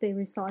out to be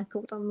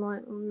recycled, I'm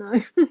like, oh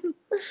no.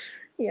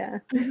 Yeah.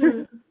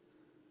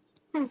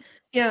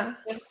 Yeah.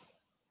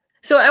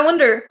 So I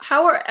wonder,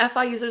 how are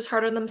FI users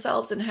hard on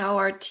themselves and how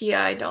are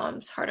TI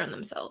DOMs hard on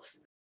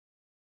themselves?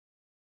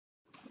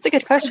 It's a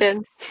good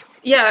question.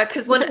 Yeah,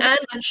 because when Anne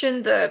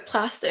mentioned the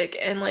plastic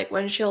and like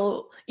when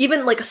she'll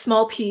even like a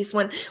small piece,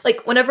 when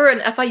like whenever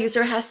an FI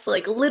user has to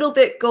like a little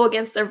bit go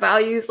against their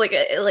values, like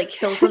it like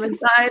kills them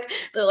inside.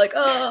 They're like,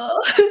 oh,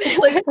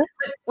 like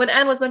when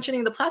Anne was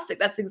mentioning the plastic,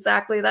 that's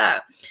exactly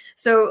that.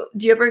 So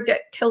do you ever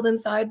get killed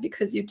inside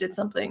because you did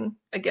something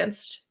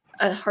against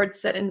a hard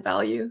set in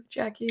value,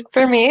 Jackie?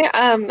 For me,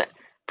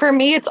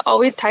 it's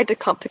always tied to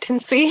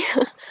competency.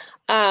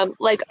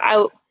 Like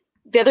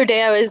the other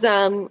day I was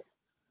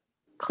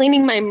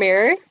cleaning my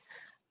mirror,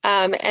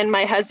 and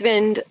my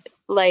husband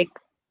like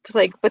was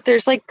like, but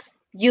there's like,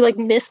 you like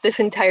missed this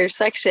entire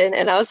section,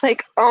 and I was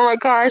like, oh my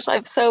gosh,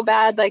 I'm so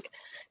bad, like,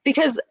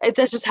 because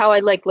that's just how I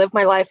like live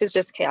my life, is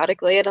just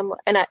chaotically,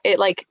 and it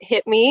like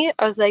hit me.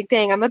 I was like,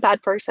 dang, I'm a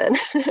bad person.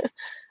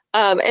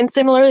 And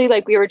similarly,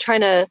 like we were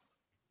trying to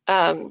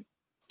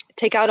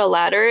take out a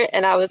ladder,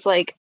 and I was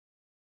like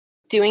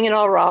doing it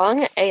all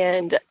wrong,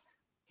 and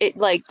it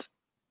like,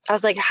 I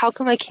was like, how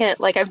come I can't,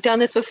 like, I've done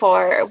this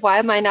before. Why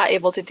am I not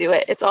able to do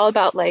it? It's all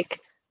about like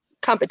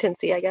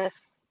competency, I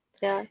guess.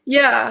 Yeah.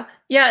 Yeah.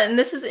 And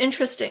this is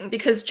interesting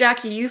because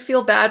Jackie, you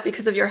feel bad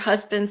because of your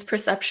husband's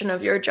perception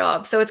of your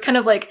job. So it's kind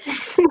of like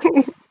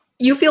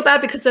you feel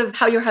bad because of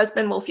how your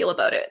husband will feel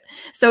about it.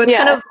 So it's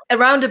kind of a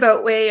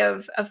roundabout way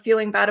of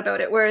feeling bad about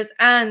it. Whereas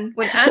when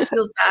Anne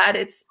feels bad,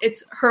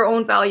 it's her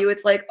own value.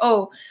 It's like,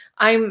 oh,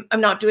 I'm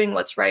not doing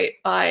what's right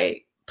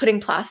by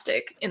putting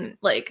plastic in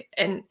like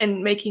and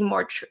making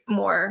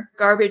more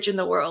garbage in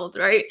the world,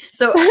 right?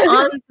 So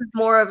Anne's is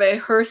more of a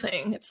her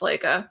thing. It's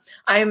like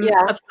I'm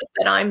upset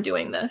that I'm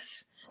doing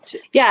this.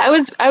 Yeah, I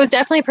was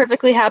definitely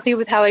perfectly happy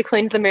with how I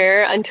cleaned the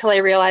mirror until I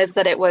realized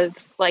that it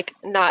was like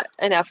not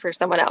enough for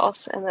someone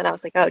else, and then I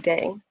was like, oh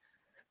dang,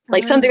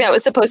 like something that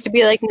was supposed to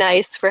be like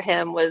nice for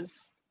him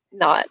was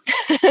not.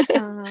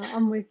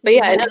 I'm with you. But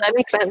yeah, no, that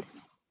makes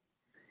sense.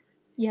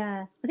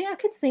 Yeah, I think I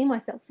could see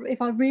myself if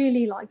I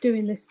really like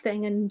doing this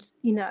thing, and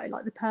you know,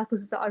 like the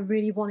purpose is that I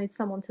really wanted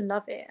someone to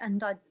love it,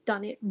 and I'd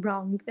done it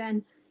wrong,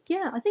 then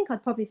yeah, I think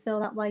I'd probably feel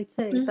that way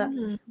too. But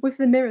with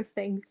the mirror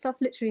thing, stuff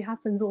literally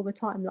happens all the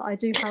time. Like I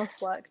do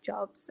housework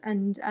jobs,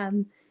 and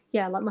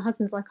yeah, like my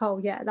husband's like, oh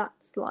yeah,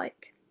 that's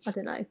like, I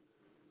don't know,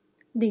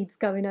 needs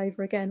going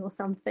over again or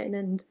something,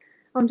 and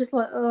I'm just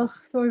like, oh,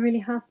 so I really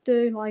have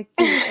to, like,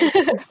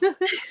 you know.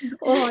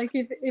 Or like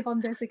if I'm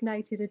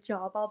designated a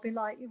job, I'll be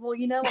like, well,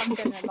 you know, I'm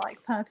gonna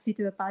like purposely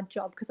do a bad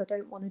job because I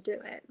don't want to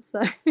do it.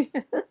 So,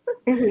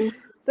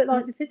 but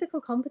like the physical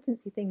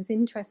competency thing's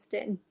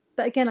interesting.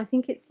 But again, I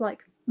think it's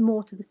like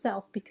more to the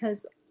self,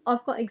 because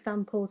I've got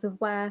examples of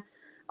where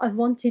I've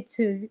wanted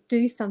to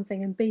do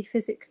something and be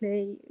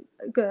physically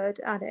good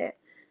at it,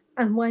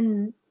 and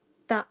when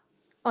that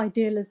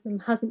idealism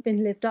hasn't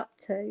been lived up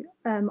to,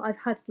 I've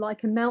had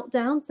like a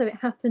meltdown. So it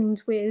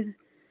happened with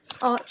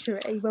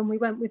archery when we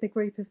went with a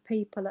group of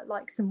people at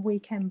like some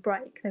weekend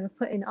break. They were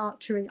putting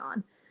archery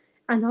on,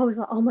 and I was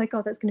like, oh my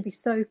god, that's going to be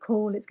so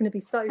cool, it's going to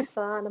be so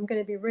fun, I'm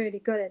going to be really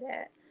good at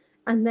it.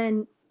 And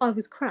then I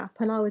was crap,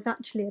 and I was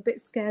actually a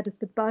bit scared of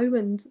the bow,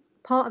 and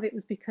part of it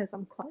was because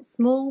I'm quite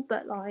small,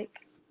 but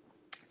like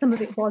some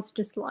of it was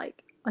just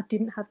like I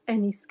didn't have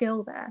any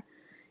skill there.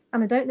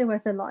 And I don't know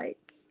whether like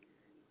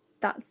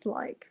that's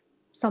like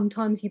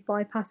sometimes you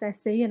bypass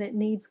SE and it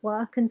needs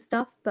work and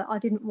stuff, but I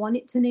didn't want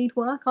it to need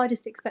work. I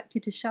just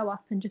expected to show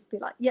up and just be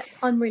like, yeah,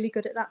 I'm really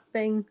good at that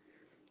thing,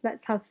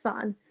 let's have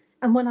fun.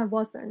 And when I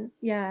wasn't,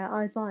 yeah,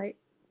 I was like,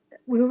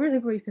 we were with a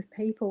group of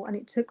people, and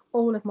it took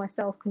all of my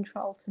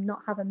self-control to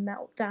not have a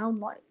meltdown.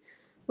 Like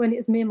when it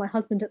was me and my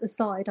husband at the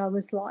side, I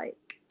was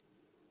like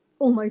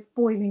almost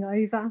boiling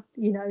over,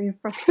 you know, in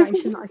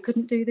frustration that I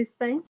couldn't do this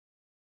thing.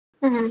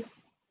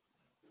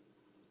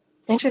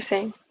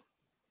 Interesting.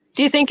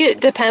 Do you think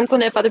it depends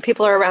on if other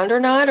people are around or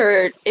not,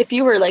 or if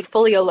you were like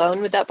fully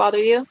alone, would that bother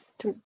you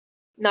to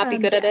not be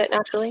good at Yeah. it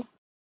naturally?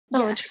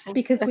 Oh, Yeah, interesting.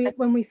 because Okay.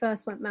 when we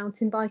first went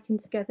mountain biking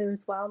together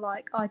as well,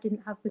 like I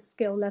didn't have the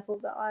skill level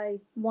that I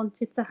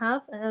wanted to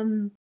have,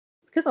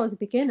 because I was a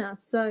beginner.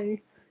 So,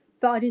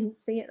 but I didn't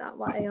see it that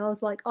way. I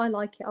was like, I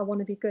like it. I want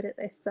to be good at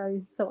this,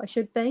 so I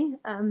should be.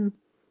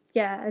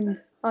 Yeah,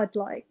 and I'd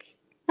like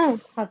Hmm.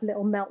 have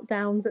little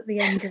meltdowns at the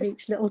end of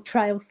each little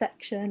trail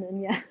section,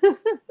 and yeah.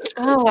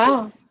 Oh,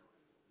 wow.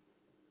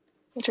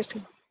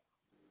 Interesting.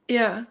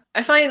 Yeah,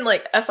 I find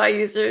like FI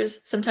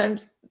users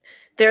sometimes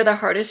they're the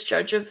hardest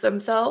judge of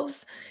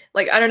themselves.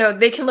 Like, I don't know,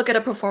 they can look at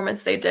a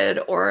performance they did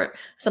or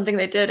something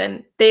they did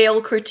and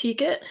they'll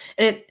critique it.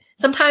 And it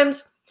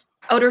sometimes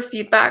outer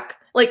feedback,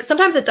 like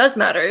sometimes it does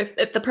matter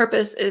if the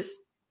purpose is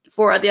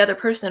for the other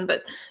person,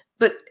 but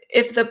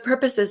if the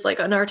purpose is like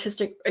an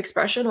artistic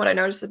expression, what I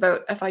notice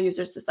about FI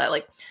users is that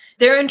like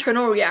their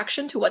internal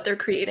reaction to what they're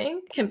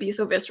creating can be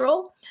so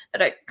visceral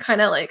that it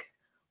kind of like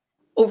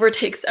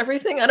overtakes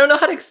everything. I don't know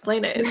how to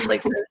explain it. It's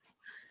like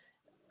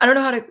I don't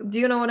know how to. Do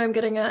you know what I'm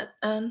getting at?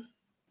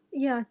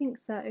 Yeah, I think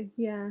so.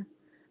 Yeah.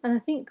 And I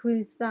think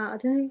with that, I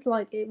don't know if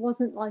like it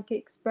wasn't like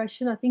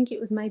expression. I think it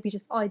was maybe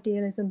just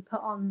idealism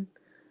put on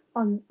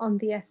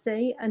the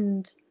SE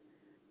and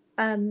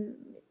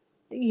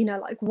you know,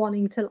 like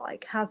wanting to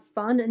like have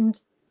fun.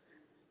 And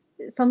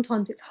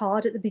sometimes it's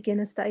hard at the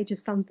beginner stage of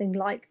something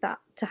like that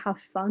to have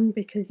fun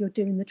because you're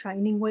doing the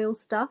training wheel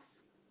stuff.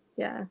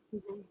 Yeah.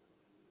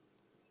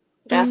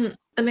 Yeah.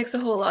 That makes a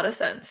whole lot of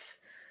sense.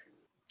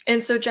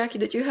 And so, Jackie,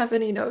 did you have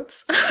any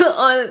notes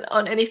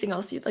on anything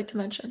else you'd like to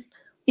mention?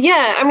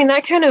 Yeah, I mean,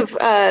 that kind of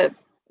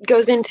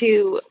goes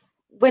into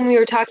when we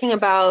were talking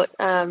about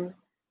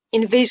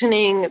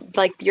envisioning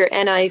like your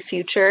NI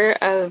future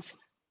of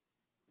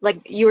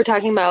like you were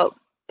talking about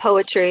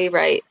poetry,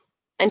 right?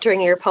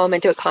 Entering your poem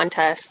into a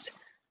contest,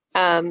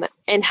 and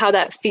how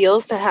that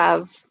feels to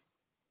have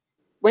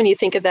when you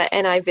think of that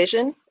NI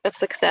vision of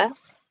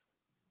success.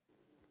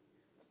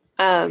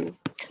 Sorry,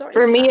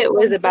 For me, it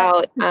was one sec.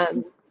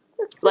 about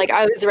like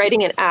I was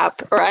writing an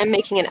app or I'm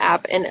making an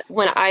app, and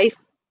when I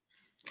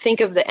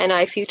think of the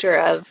NI future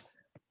of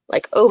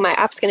like, oh, my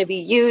app's going to be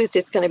used,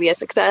 it's going to be a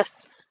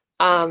success,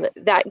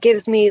 that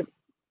gives me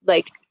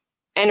like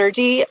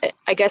energy.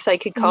 I guess I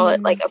could call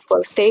it like a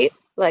flow state.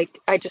 Like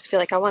I just feel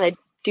like I want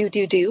to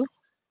do.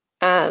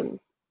 But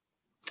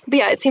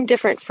yeah, it seemed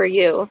different for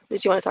you.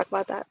 Did you want to talk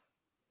about that?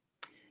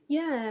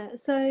 Yeah,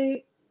 so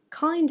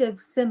kind of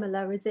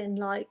similar as in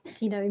like,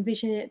 you know,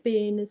 envisioning it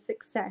being a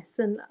success.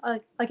 And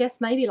I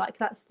guess maybe like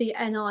that's the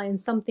NI and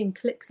something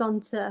clicks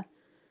onto,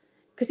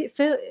 because it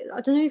feels,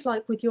 I don't know if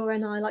like with your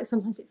NI, like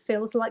sometimes it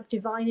feels like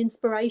divine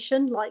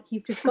inspiration, like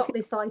you've just got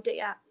this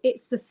idea,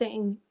 it's the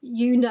thing,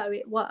 you know,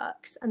 it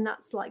works. And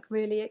that's like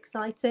really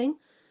exciting.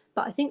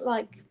 But I think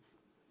like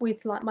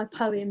with like my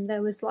poem,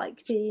 there was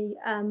like the,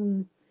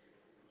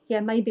 yeah,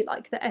 maybe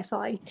like the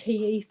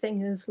FITE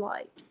thing of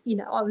like, you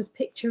know, I was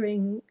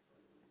picturing,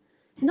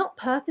 not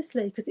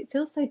purposely because it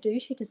feels so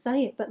douchey to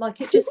say it, but like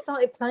it just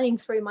started playing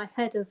through my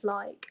head of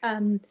like,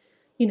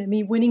 you know,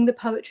 me winning the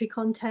poetry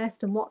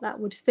contest and what that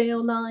would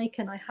feel like.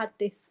 And I had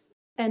this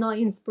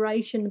NI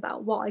inspiration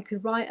about what I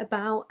could write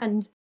about.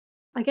 And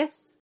I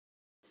guess,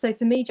 so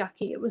for me,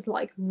 Jackie, it was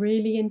like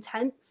really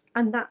intense.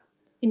 And that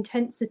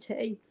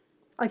intensity,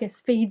 I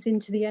guess, feeds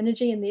into the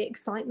energy and the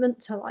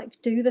excitement to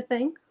like do the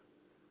thing.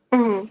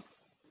 Mm-hmm.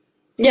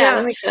 Yeah,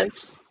 that makes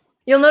sense.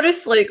 You'll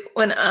notice like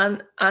when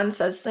Anne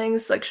says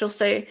things, like she'll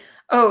say,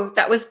 "Oh,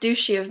 that was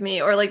douchey of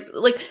me," or like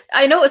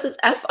I know it's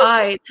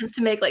FI tends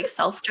to make like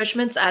self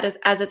judgments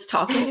as it's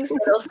talking. So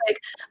they'll say,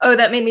 "Oh,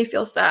 that made me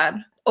feel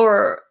sad,"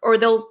 or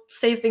they'll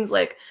say things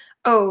like,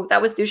 "Oh,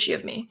 that was douchey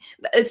of me."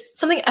 It's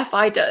something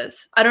FI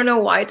does. I don't know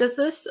why it does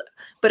this,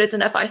 but it's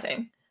an FI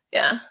thing.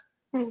 Yeah.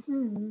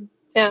 Mm.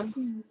 Yeah.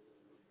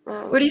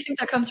 Where do you think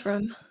that comes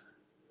from?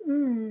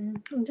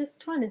 I'm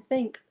just trying to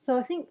think. So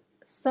I think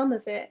some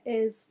of it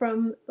is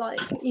from like,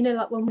 you know,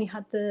 like when we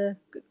had the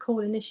call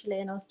initially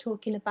and I was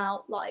talking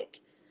about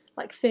like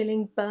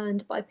feeling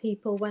burned by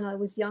people when I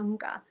was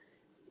younger.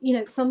 You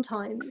know,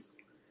 sometimes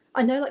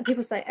I know like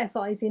people say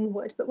FI is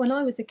inward, but when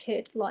I was a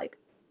kid, like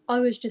I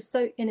was just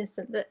so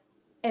innocent that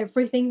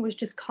everything was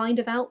just kind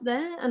of out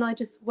there and I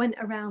just went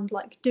around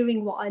like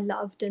doing what I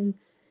loved, and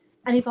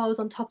if I was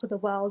on top of the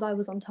world, I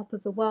was on top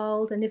of the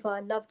world, and if I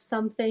loved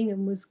something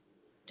and was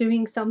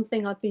doing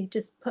something, I'd be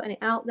just putting it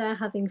out there,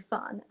 having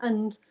fun.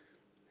 And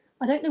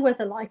I don't know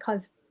whether like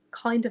I've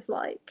kind of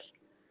like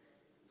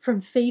from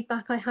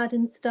feedback I had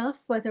and stuff,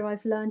 whether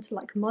I've learned to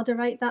like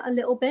moderate that a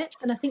little bit.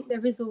 And I think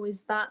there is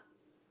always that,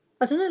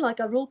 I don't know,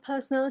 like are all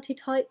personality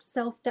types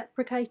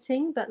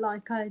self-deprecating, but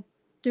like I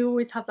do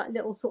always have that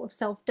little sort of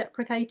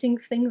self-deprecating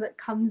thing that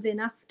comes in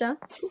after.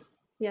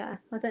 Yeah,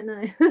 I don't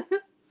know.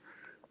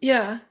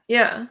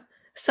 Yeah.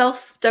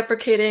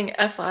 Self-deprecating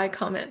FI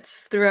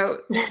comments throughout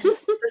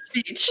the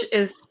speech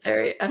is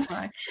very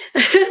FI.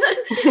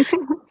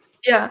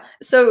 Yeah.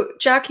 So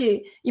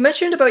Jackie, you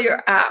mentioned about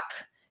your app,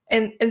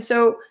 and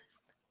so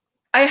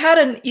I had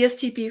an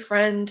ESTP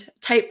friend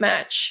type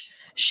match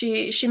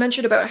she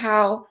mentioned about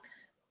how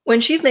when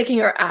she's making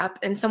her app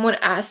and someone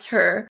asks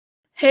her,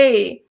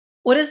 "Hey,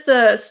 what is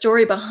the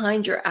story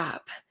behind your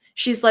app?"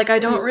 She's like, "I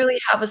don't really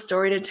have a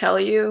story to tell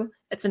you.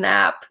 It's an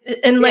app."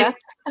 And Yeah.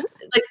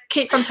 like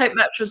Kate from Type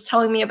Match was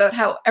telling me about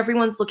how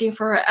everyone's looking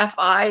for her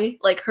FI,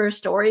 like her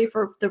story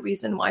for the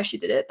reason why she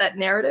did it, that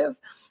narrative.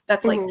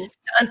 That's like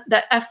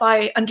that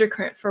FI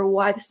undercurrent for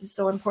why this is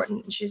so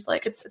important. And she's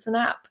like, it's an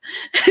app.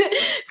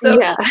 So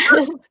Yeah.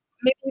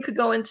 maybe you could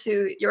go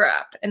into your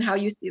app and how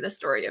you see the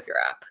story of your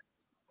app.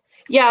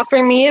 Yeah,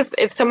 for me,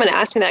 if someone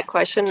asked me that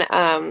question,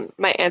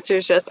 my answer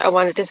is just I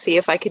wanted to see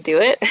if I could do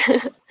it.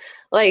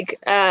 Like,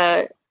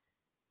 yeah,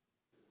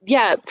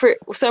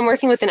 so I'm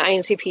working with an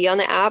INTP on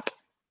the app.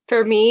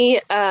 For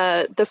me,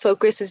 the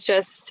focus is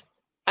just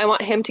I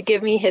want him to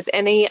give me his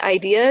any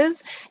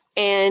ideas,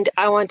 and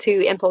I want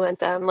to implement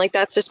them. Like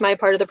that's just my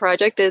part of the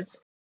project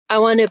is I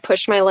want to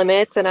push my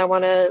limits and I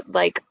want to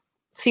like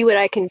see what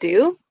I can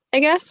do, I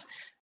guess.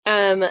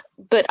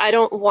 But I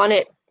don't want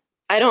it.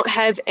 I don't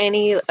have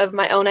any of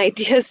my own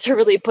ideas to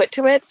really put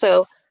to it,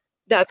 so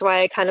that's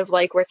why I kind of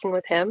like working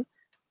with him.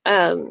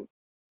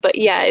 But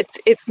yeah,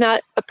 it's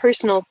not a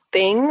personal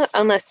thing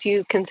unless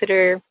you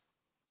consider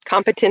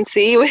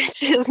competency,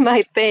 which is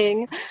my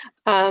thing.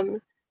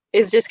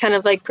 Is just kind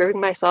of like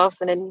proving myself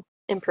and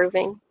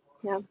improving.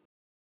 Yeah.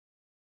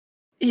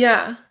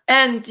 Yeah.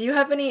 And do you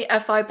have any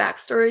FI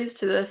backstories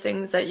to the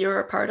things that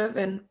you're a part of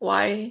and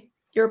why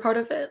you're a part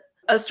of it?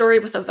 A story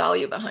with a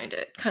value behind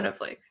it, kind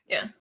of like,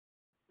 yeah.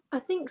 I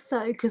think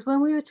so, because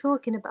when we were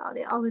talking about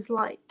it, I was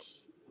like,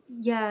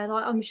 yeah,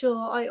 like I'm sure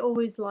I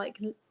always like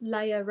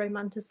layer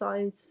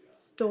romanticized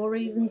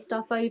stories and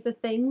stuff over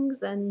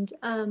things, and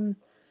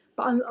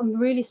but I'm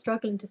really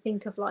struggling to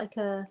think of like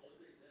a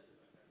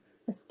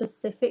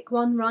specific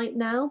one right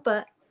now.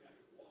 But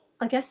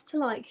I guess to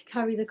like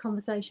carry the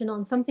conversation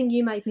on, something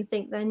you made me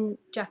think then,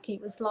 Jackie,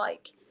 was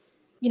like,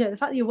 you know, the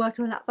fact that you're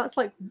working on that's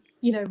like,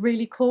 you know,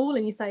 really cool,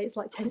 and you say it's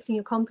like testing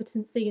your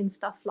competency and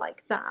stuff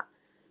like that.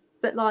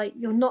 But like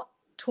you're not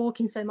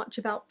talking so much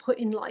about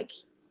putting like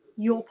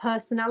your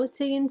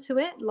personality into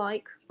it.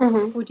 Like,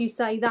 would you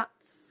say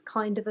that's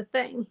kind of a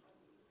thing?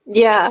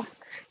 Yeah.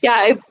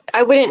 I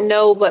wouldn't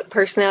know what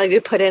personality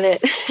to put in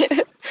it.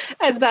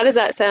 As bad as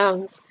that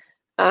sounds.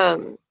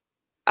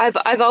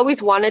 I've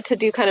always wanted to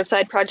do kind of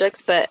side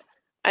projects, but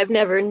I've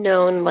never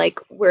known like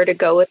where to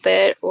go with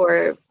it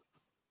or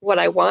what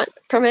I want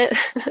from it.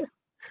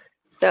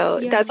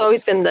 So that's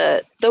always been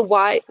the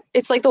why.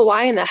 It's like the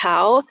why and the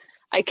how.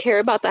 I care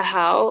about the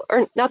how,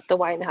 or not the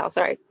why and the how,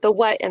 sorry, the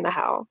what and the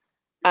how.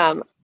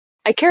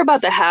 I care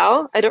about the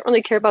how. I don't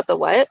really care about the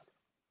what,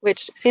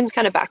 which seems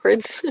kind of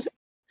backwards.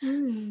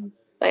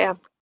 But yeah.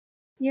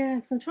 Yeah,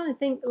 because I'm trying to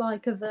think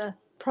like of a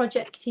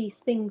projecty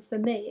thing for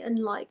me, and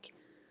like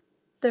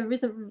there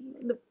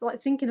isn't,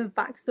 like thinking of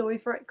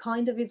backstory for it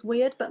kind of is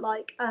weird, but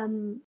like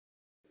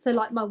so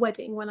like my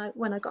wedding when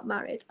I got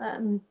married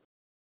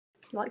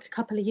like a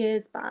couple of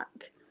years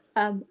back,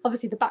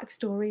 obviously the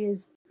backstory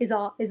is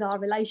our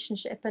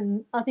relationship,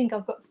 and I think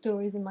I've got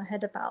stories in my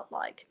head about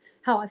like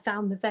how I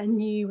found the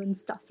venue and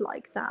stuff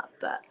like that,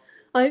 but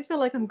I don't feel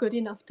like I'm good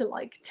enough to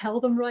like tell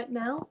them right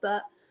now.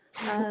 But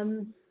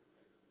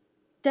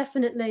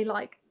definitely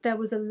like there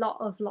was a lot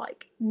of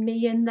like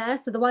me in there,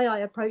 so the way I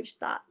approached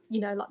that,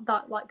 you know,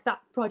 like that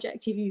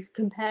project, if you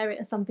compare it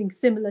as something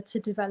similar to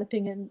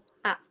developing an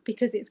app,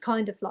 because it's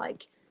kind of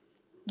like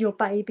your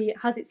baby, it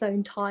has its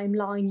own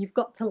timeline, you've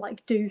got to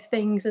like do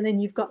things, and then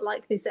you've got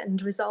like this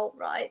end result,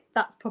 right?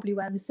 That's probably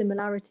where the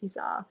similarities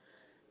are.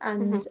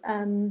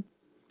 And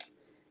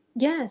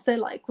yeah, so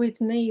like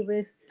with me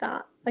with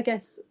that, I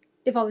guess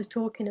if I was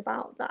talking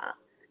about that,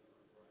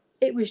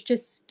 it was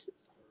just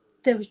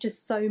there was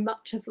just so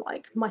much of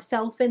like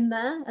myself in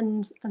there,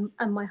 and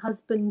my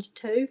husband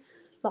too.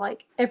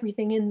 Like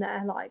everything in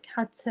there like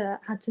had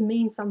to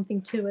mean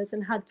something to us,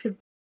 and had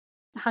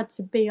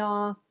to be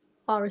our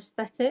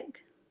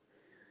aesthetic.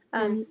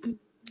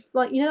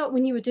 Like, you know,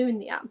 when you were doing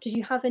the app, did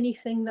you have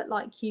anything that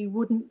like you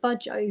wouldn't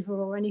budge over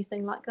or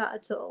anything like that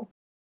at all?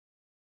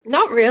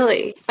 Not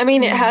really. I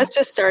mean, it has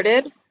just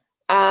started,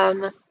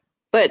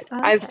 but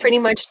I've pretty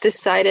much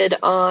decided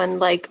on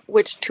like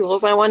which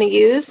tools I want to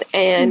use,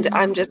 and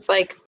I'm just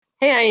like,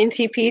 hey,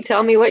 INTP,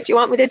 tell me what you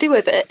want me to do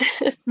with it.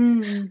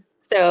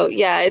 So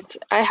yeah,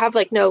 I have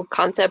like no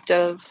concept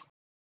of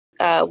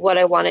what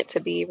I want it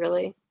to be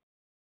really.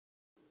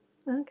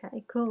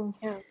 Okay, cool.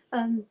 Yeah.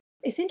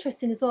 It's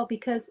interesting as well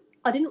because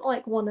I didn't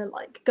like want to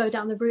like go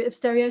down the route of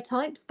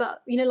stereotypes,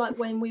 but you know, like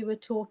when we were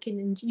talking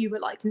and you were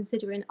like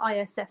considering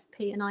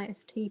ISFP and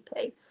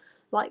ISTP,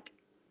 like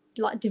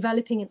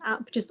developing an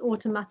app just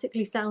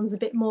automatically sounds a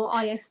bit more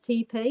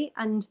ISTP.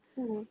 And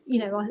you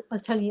know, I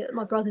was telling you that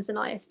my brother's an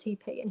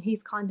ISTP, and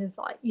he's kind of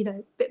like, you know,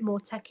 a bit more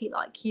techie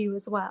like you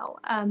as well.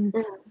 And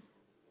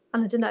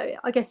I don't know,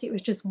 I guess it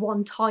was just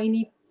one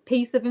tiny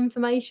piece of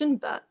information,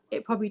 but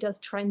it probably does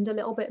trend a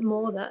little bit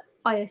more that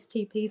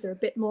ISTPs are a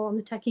bit more on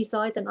the techie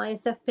side than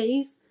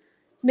ISFPs.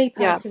 Me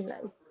personally,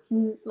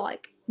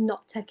 like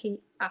not techie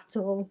at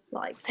all.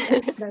 Like, yeah,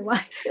 no way.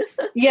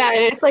 Yeah,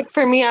 and it's like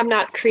for me, I'm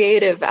not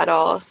creative at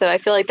all. So I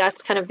feel like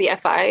that's kind of the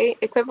FI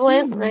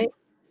equivalent, right?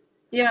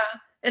 Yeah.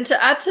 And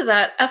to add to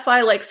that, FI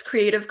likes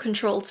creative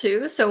control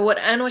too. So what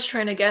Anne was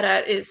trying to get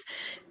at is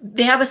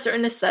they have a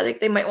certain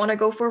aesthetic they might want to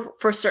go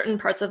for certain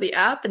parts of the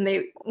app, and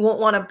they won't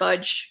want to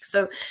budge.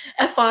 So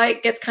FI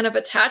gets kind of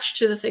attached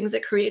to the things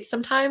it creates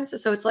sometimes.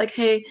 So it's like,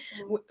 hey,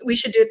 we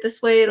should do it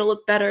this way. It'll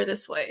look better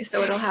this way.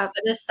 So it'll have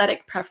an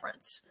aesthetic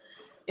preference.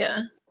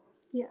 Yeah.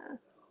 Yeah.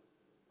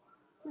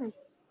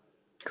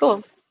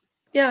 Cool.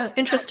 Yeah,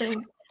 interesting.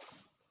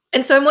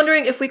 And so I'm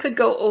wondering if we could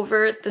go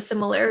over the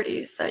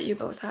similarities that you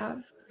both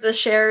have. The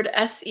shared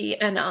SE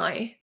and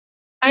I.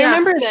 I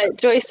remember that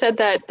Joyce said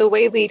that the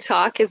way we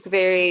talk is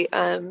very,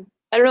 I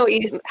don't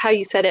know how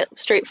you said it,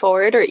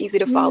 straightforward or easy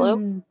to follow,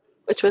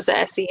 which was the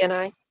SE and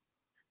I.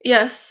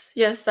 Yes,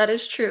 that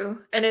is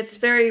true. And it's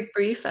very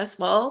brief as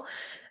well.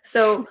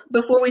 So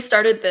before we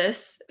started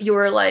this, you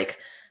were like,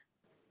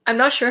 I'm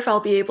not sure if I'll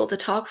be able to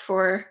talk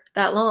for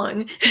that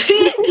long.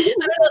 I don't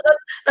know,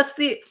 that's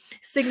the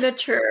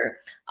signature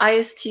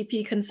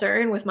ISTP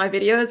concern with my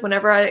videos.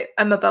 Whenever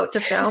I'm about to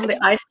film, the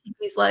ISTP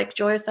is like,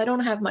 Joyce, I don't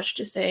have much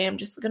to say. I'm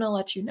just going to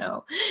let you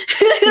know.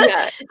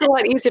 Yeah, it's a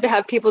lot easier to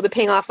have people to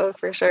ping off of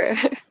for sure.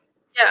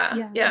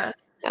 Yeah.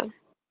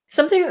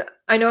 Something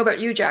I know about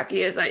you,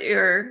 Jackie, is that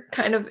you're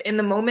kind of in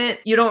the moment.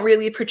 You don't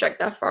really project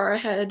that far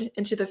ahead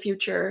into the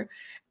future,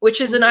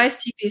 which is an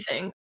ISTP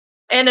thing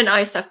and an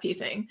ISFP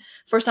thing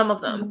for some of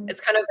them.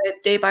 It's kind of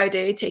a day by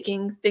day,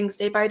 taking things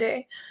day by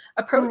day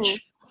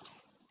approach.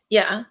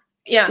 Yeah.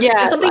 Yeah,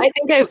 I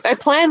think I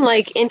plan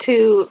like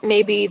into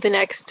maybe the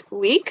next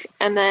week,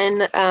 and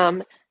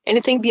then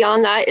anything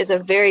beyond that is a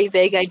very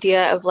vague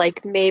idea of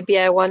like maybe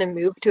I want to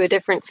move to a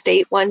different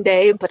state one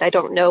day, but I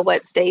don't know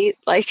what state.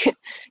 Like,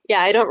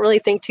 yeah, I don't really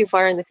think too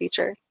far in the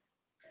future.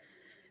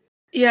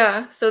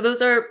 Yeah, so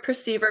those are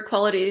perceiver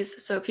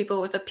qualities. So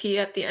people with a P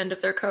at the end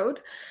of their code.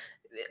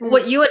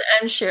 What you and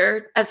Anne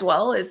shared as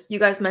well is you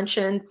guys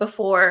mentioned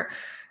before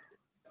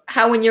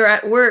how when you're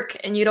at work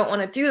and you don't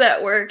want to do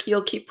that work,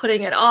 you'll keep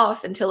putting it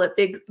off until it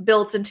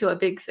builds into a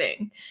big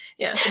thing.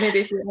 Yeah, so maybe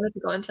if you wanted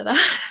to go into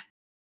that.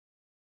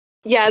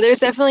 Yeah, there's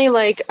definitely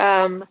like,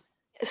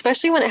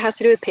 especially when it has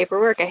to do with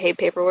paperwork. I hate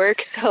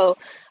paperwork. So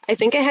I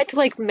think I had to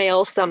like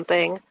mail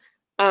something.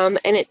 And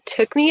it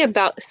took me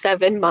about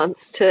 7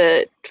 months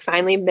to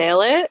finally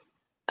mail it.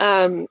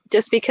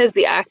 Just because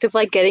the act of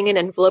like getting an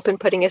envelope and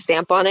putting a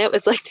stamp on it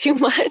was like too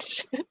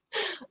much.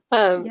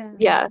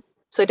 Yeah,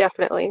 so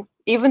definitely.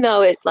 Even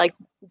though it like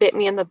bit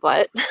me in the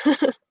butt.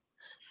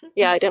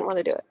 Yeah, I didn't want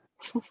to do it.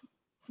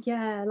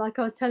 Yeah, like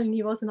I was telling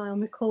you, wasn't I,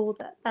 on the call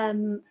that I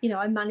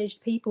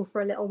managed people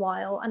for a little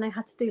while, and I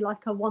had to do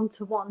like a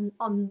one-to-one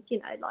on,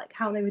 like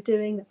how they were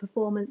doing, the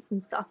performance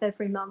and stuff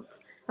every month.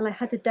 And I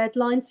had a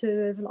deadline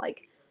to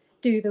like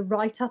do the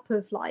write-up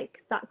of like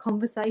that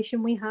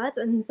conversation we had.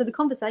 And so the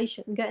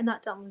conversation, getting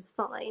that done was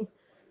fine.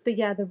 But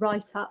yeah, the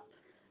write-up,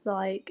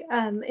 like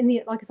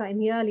like I say, in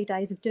the early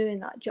days of doing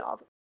that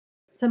job.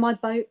 So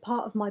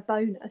part of my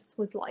bonus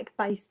was like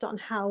based on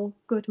how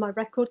good my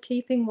record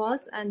keeping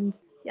was, and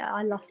yeah,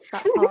 I lost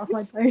that part of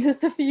my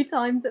bonus a few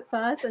times at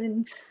first,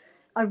 and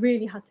I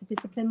really had to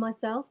discipline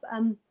myself.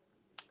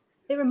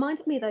 It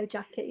reminded me though,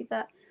 Jackie,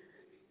 that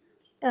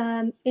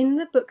in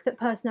the book that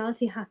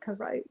Personality Hacker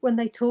wrote, when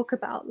they talk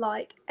about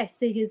like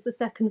SE as the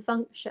second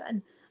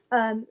function,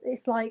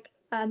 it's like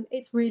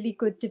it's really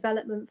good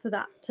development for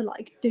that to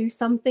like do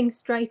something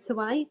straight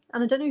away.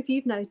 And I don't know if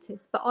you've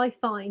noticed, but I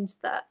find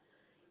that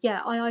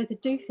I either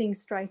do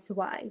things straight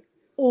away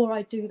or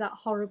I do that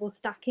horrible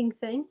stacking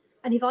thing.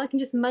 And if I can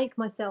just make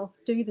myself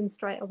do them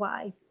straight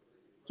away,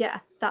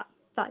 that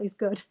is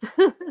good.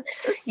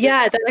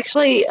 Yeah, that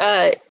actually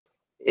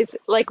is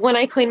like when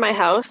I clean my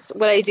house,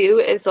 what I do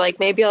is like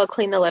maybe I'll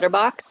clean the litter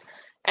box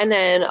and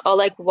then I'll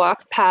like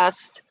walk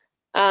past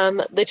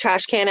the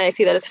trash can and I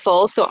see that it's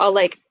full. So I'll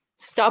like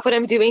stop what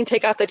I'm doing,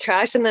 take out the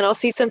trash, and then I'll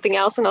see something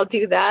else and I'll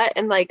do that.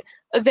 And like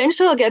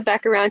eventually I'll get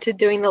back around to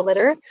doing the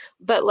litter.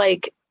 But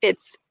like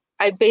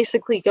I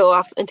basically go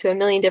off into a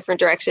million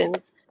different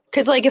directions.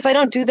 Because like if I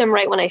don't do them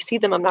right when I see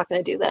them, I'm not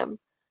going to do them.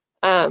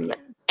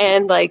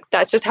 And like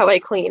that's just how I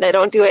clean. I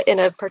don't do it in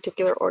a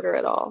particular order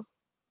at all.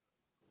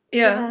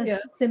 Yeah.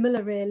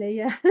 Similar, really.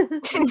 Yeah.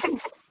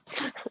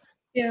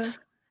 Yeah.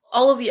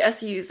 All of the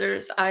SE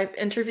users I've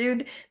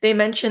interviewed, they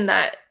mention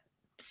that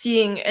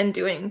seeing and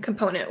doing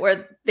component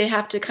where they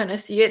have to kind of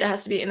see it. It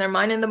has to be in their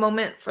mind in the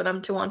moment for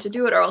them to want to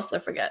do it, or else they'll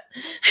forget.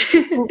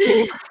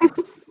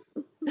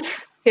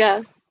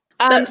 Yeah.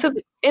 So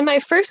in my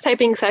first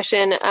typing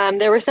session,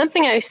 there was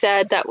something I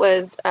said that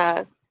was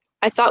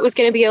I thought was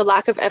going to be a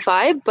lack of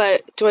FI,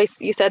 but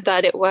Joyce, you said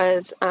that it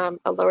was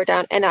a lower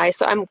down NI.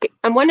 So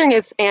I'm wondering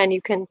if, Anne,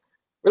 you can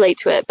relate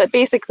to it. But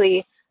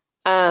basically,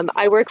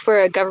 I work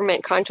for a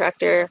government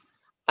contractor,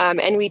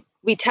 and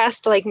we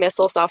test like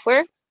missile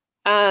software,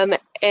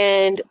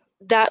 and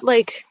that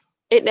like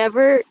it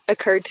never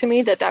occurred to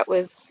me that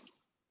was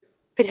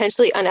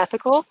potentially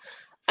unethical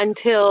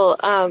until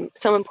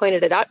someone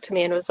pointed it out to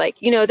me and was like,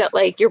 that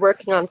like you're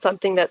working on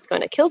something that's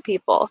going to kill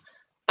people.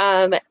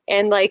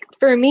 And like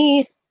for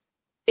me,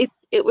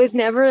 it was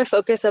never a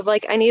focus of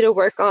like I need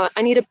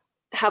to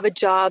have a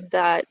job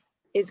that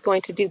is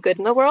going to do good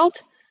in the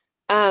world.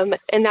 And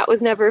that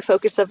was never a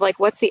focus of like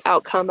what's the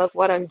outcome of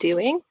what I'm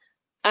doing.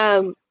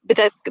 But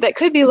that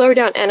could be lower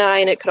down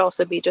NI, and it could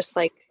also be just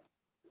like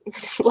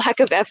lack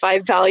of FI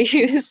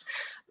values.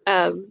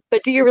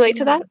 But do you relate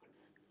to that?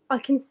 I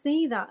can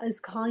see that as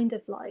kind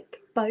of like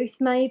both,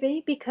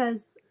 maybe,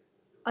 because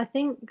I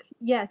think,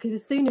 yeah, because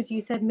as soon as you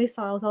said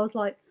missiles, I was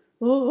like,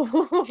 oh,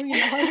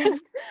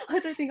 I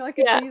don't think I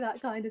could do that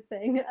kind of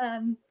thing.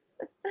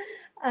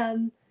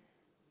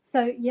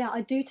 So yeah,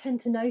 I do tend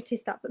to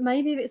notice that, but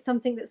maybe if it's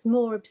something that's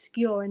more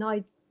obscure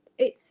and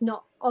it's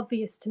not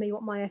obvious to me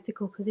what my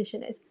ethical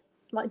position is,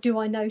 like, do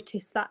I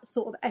notice that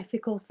sort of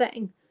ethical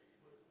thing?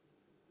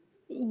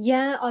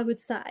 Yeah, I would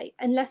say,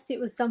 unless it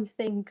was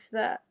something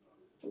that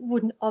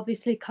wouldn't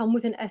obviously come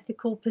with an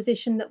ethical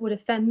position that would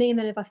offend me, and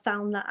then if I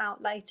found that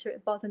out later,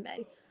 it'd bother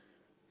me.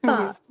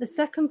 But the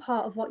second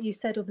part of what you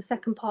said, or the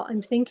second part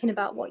I'm thinking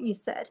about what you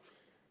said,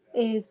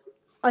 is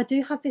I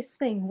do have this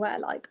thing where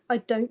like I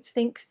don't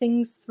think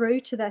things through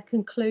to their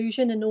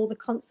conclusion and all the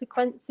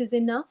consequences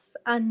enough,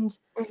 and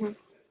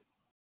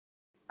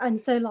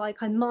so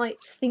like I might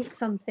think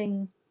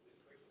something,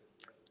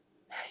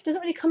 it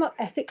doesn't really come up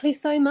ethically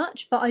so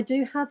much, but I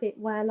do have it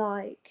where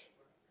like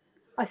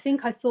I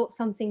think I thought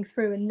something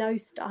through and know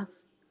stuff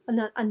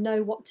and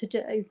know what to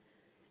do,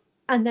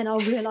 and then I'll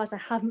realise I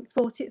haven't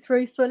thought it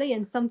through fully,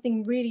 and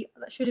something really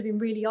that should have been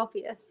really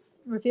obvious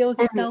reveals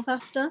itself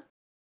after.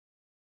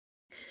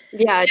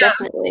 Yeah,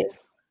 definitely.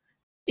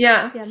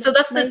 Yeah. So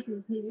that's I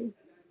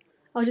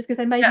was just gonna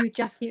say maybe with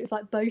Jackie it was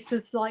like both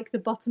of like the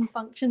bottom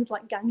functions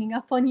like ganging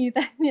up on you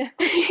then.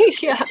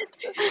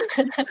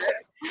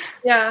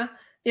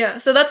 Yeah.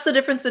 So that's the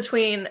difference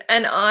between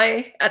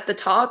NI at the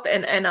top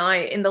and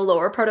NI in the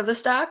lower part of the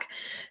stack.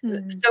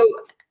 So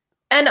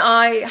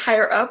NI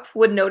higher up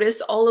would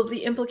notice all of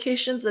the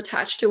implications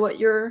attached to what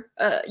you're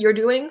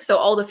doing. So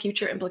all the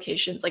future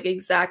implications, like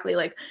exactly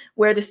like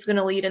where this is going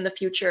to lead in the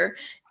future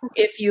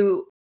if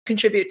you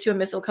contribute to a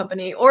missile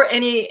company or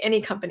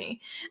any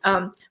company.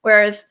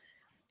 Whereas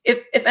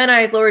if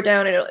NI is lower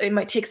down, it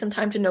might take some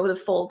time to know the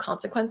full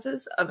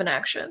consequences of an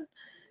action.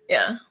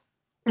 Yeah.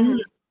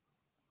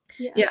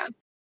 Yeah.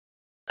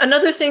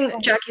 Another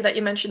thing, Jackie, that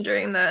you mentioned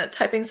during the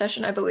typing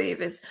session, I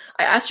believe, is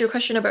I asked you a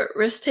question about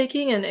risk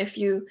taking and if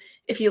you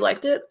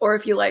liked it or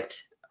if you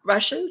liked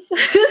rushes.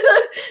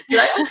 Did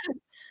I?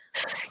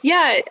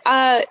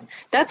 Yeah,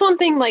 that's one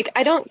thing. Like,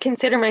 I don't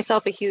consider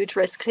myself a huge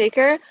risk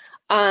taker.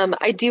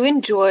 I do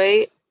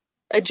enjoy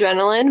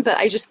adrenaline, but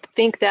I just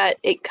think that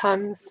it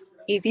comes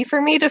easy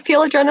for me to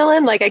feel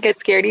adrenaline. Like, I get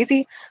scared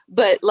easy,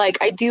 but like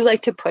I do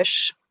like to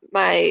push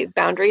my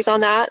boundaries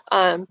on that.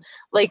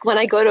 Like when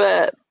I go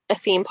to a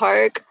theme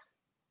park,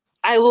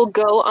 I will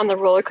go on the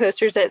roller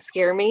coasters that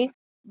scare me,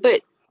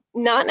 but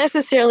not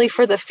necessarily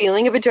for the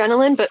feeling of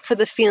adrenaline, but for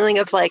the feeling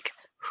of like,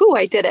 whoo,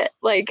 I did it.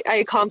 Like I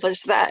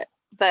accomplished that.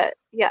 But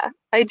yeah,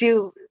 I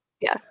do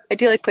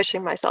like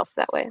pushing myself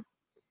that way.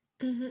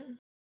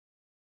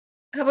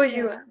 How about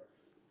you?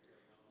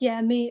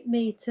 Yeah,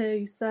 me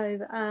too. So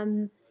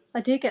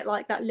I do get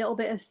like that little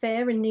bit of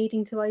fear and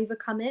needing to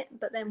overcome it,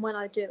 but then when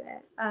I do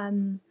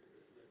it,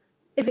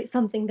 if it's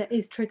something that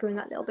is triggering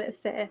that little bit of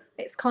fear,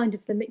 it's kind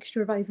of the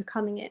mixture of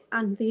overcoming it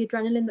and the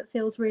adrenaline that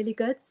feels really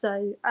good.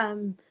 So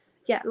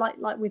yeah, like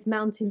with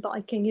mountain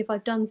biking, if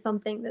I've done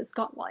something that's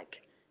got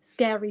like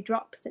scary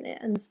drops in it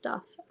and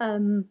stuff,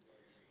 and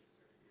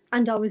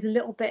I was a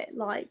little bit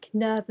like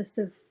nervous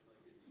of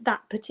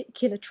that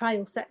particular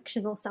trail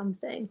section or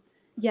something,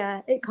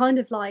 yeah, it kind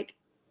of like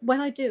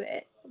when I do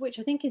it, which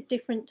I think is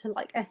different to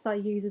like SI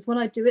users, when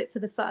I do it for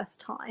the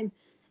first time,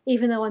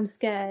 even though I'm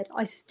scared,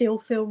 I still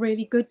feel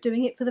really good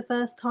doing it for the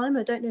first time.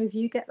 I don't know if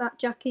you get that,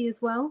 Jackie,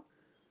 as well.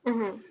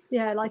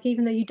 Yeah, like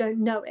even though you don't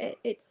know it,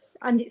 it's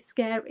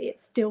scary, it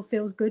still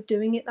feels good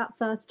doing it that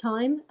first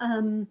time.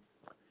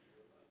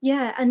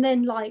 Yeah, and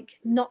then like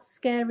not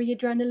scary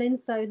adrenaline.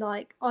 So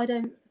like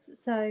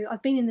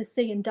I've been in the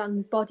sea and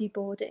done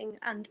bodyboarding,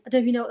 and I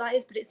don't know if you know what that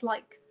is, but it's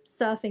like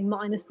surfing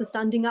minus the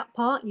standing up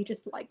part. You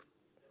just like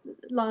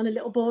lie on a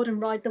little board and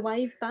ride the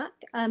wave back.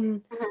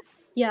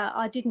 Yeah,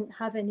 I didn't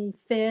have any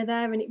fear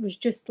there, and it was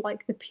just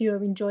like the pure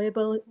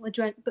enjoyable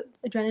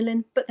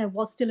adrenaline, but there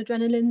was still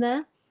adrenaline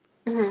there.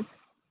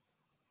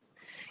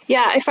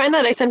 Yeah, I find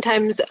that I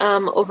sometimes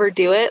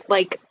overdo it.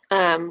 Like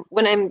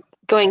when I'm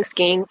going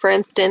skiing, for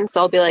instance,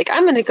 I'll be like,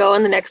 I'm going to go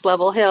on the next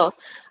level hill.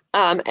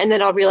 And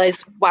then I'll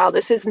realize, wow,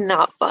 this is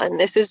not fun.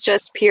 This is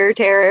just pure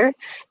terror.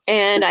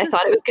 And I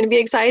thought it was going to be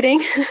exciting.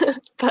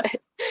 But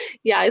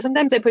yeah,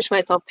 sometimes I push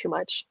myself too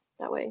much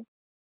that way.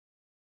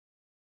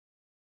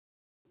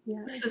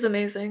 Yeah. This is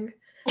amazing.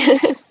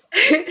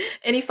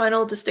 Any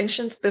final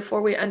distinctions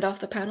before we end off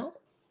the panel?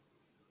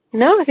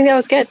 No, I think that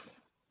was good.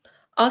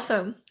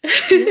 Awesome.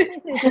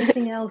 If there's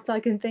anything else I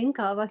can think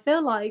of, I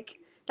feel like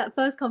that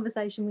first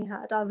conversation we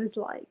had, I was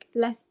like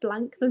less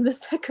blank than the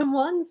second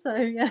one. So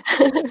yeah.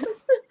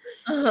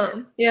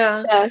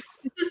 Yeah.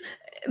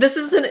 this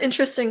is an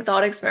interesting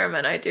thought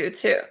experiment I do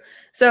too.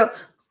 So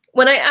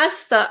when I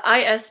ask the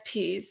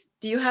ISPs,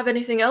 do you have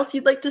anything else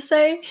you'd like to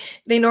say?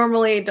 They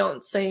normally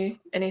don't say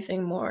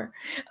anything more.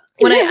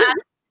 When I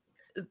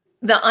ask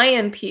the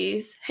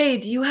INPs, hey,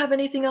 do you have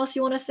anything else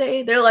you want to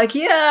say? They're like,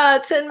 yeah,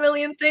 10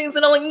 million things.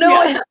 And I'm like, no,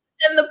 I have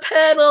to end the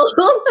panel.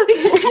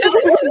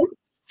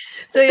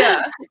 So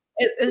yeah,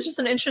 it's just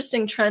an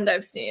interesting trend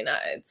I've seen.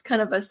 It's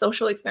kind of a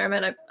social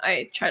experiment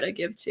I try to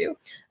give too.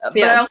 But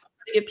I also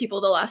try to give people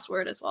the last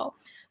word as well.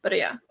 But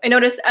yeah, I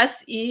noticed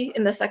SE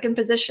in the second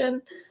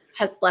position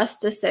has less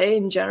to say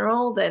in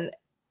general than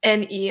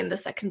NE in the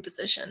second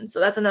position. So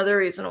that's another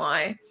reason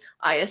why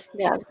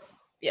ISP.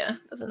 Yeah,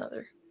 that's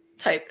another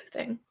type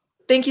thing.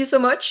 Thank you so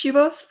much, you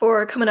both,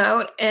 for coming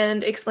out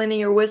and explaining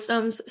your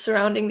wisdoms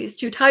surrounding these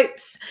two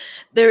types.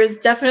 There is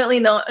definitely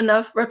not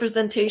enough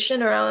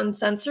representation around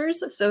sensors,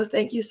 so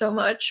thank you so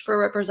much for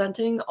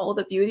representing all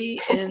the beauty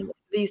in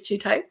these two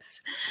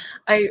types.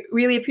 I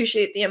really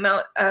appreciate the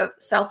amount of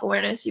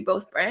self-awareness you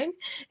both bring.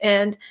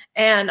 And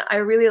I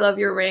really love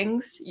your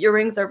rings. Your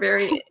rings are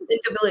very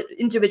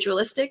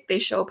individualistic. They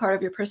show part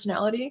of your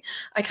personality.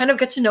 I kind of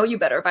get to know you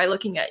better by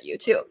looking at you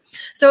too.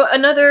 So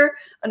another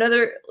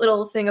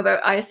little thing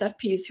about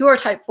ISFPs who are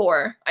type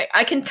 4,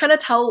 I can kind of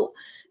tell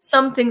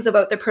some things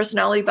about their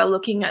personality by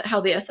looking at how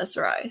they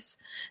accessorize.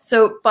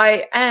 So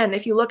by Anne,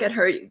 if you look at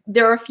her,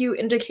 there are a few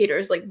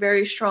indicators, like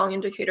very strong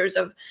indicators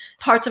of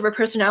parts of her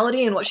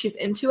personality and what she's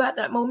into at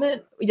that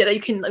moment. Yeah, that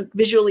you can like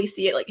visually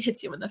see it, like it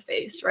hits you in the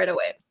face right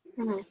away.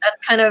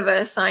 That's kind of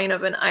a sign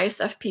of an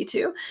ISFP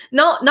too.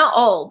 Not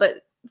all,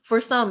 but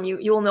for some, you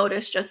will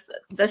notice just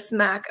the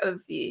smack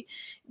of the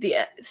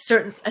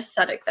certain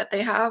aesthetic that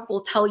they have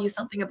will tell you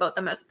something about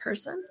them as a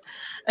person.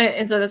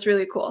 And so that's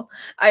really cool.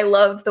 I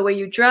love the way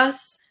you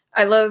dress.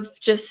 I love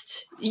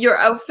just your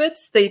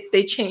outfits. They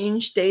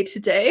change day to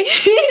day.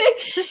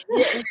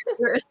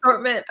 Your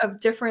assortment of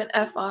different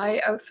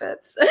FI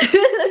outfits.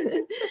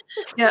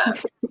 Yeah,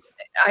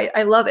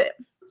 I love it.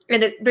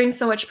 And it brings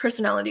so much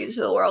personality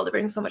to the world. It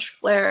brings so much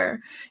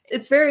flair.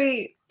 It's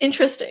very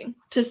interesting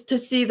to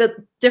see the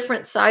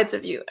different sides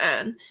of you,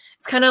 Anne.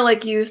 It's kind of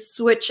like you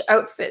switch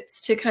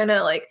outfits to kind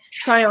of like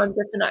try on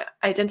different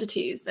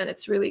identities, and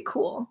it's really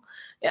cool.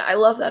 Yeah, I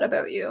love that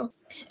about you.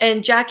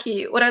 And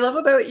Jackie, what I love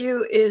about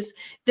you is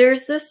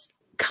there's this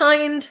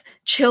kind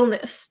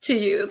chillness to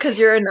you because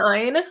you're a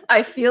 9.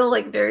 I feel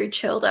like very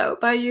chilled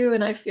out by you,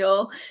 and I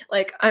feel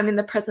like I'm in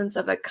the presence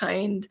of a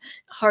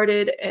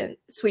kind-hearted and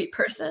sweet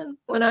person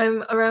when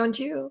I'm around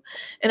you.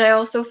 And I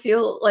also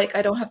feel like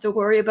I don't have to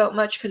worry about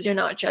much because you're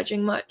not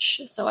judging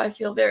much. So I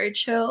feel very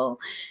chill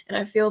and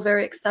I feel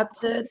very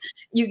accepted.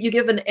 You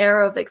give an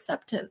air of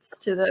acceptance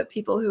to the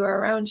people who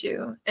are around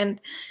you. And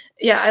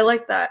yeah, I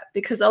like that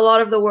because a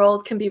lot of the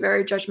world can be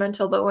very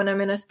judgmental, but when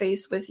I'm in a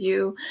space with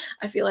you,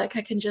 I feel like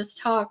I can just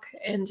talk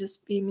and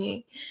just be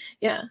me.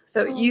 Yeah.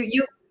 So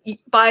you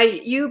by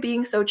you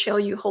being so chill,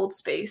 you hold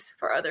space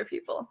for other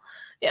people.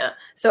 Yeah.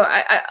 So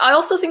I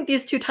also think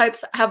these two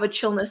types have a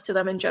chillness to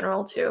them in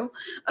general too.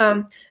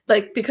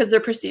 Like because they're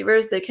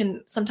perceivers, they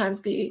can sometimes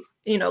be,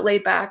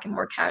 laid back and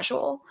more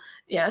casual.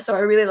 Yeah. So I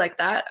really like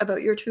that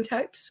about your two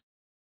types.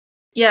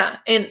 Yeah,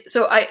 and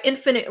so I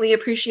infinitely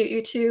appreciate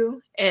you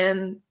two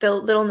and the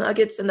little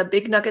nuggets and the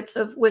big nuggets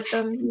of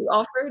wisdom you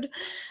offered.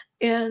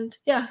 And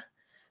yeah,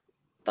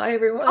 bye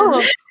everyone.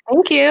 Oh,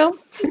 thank you.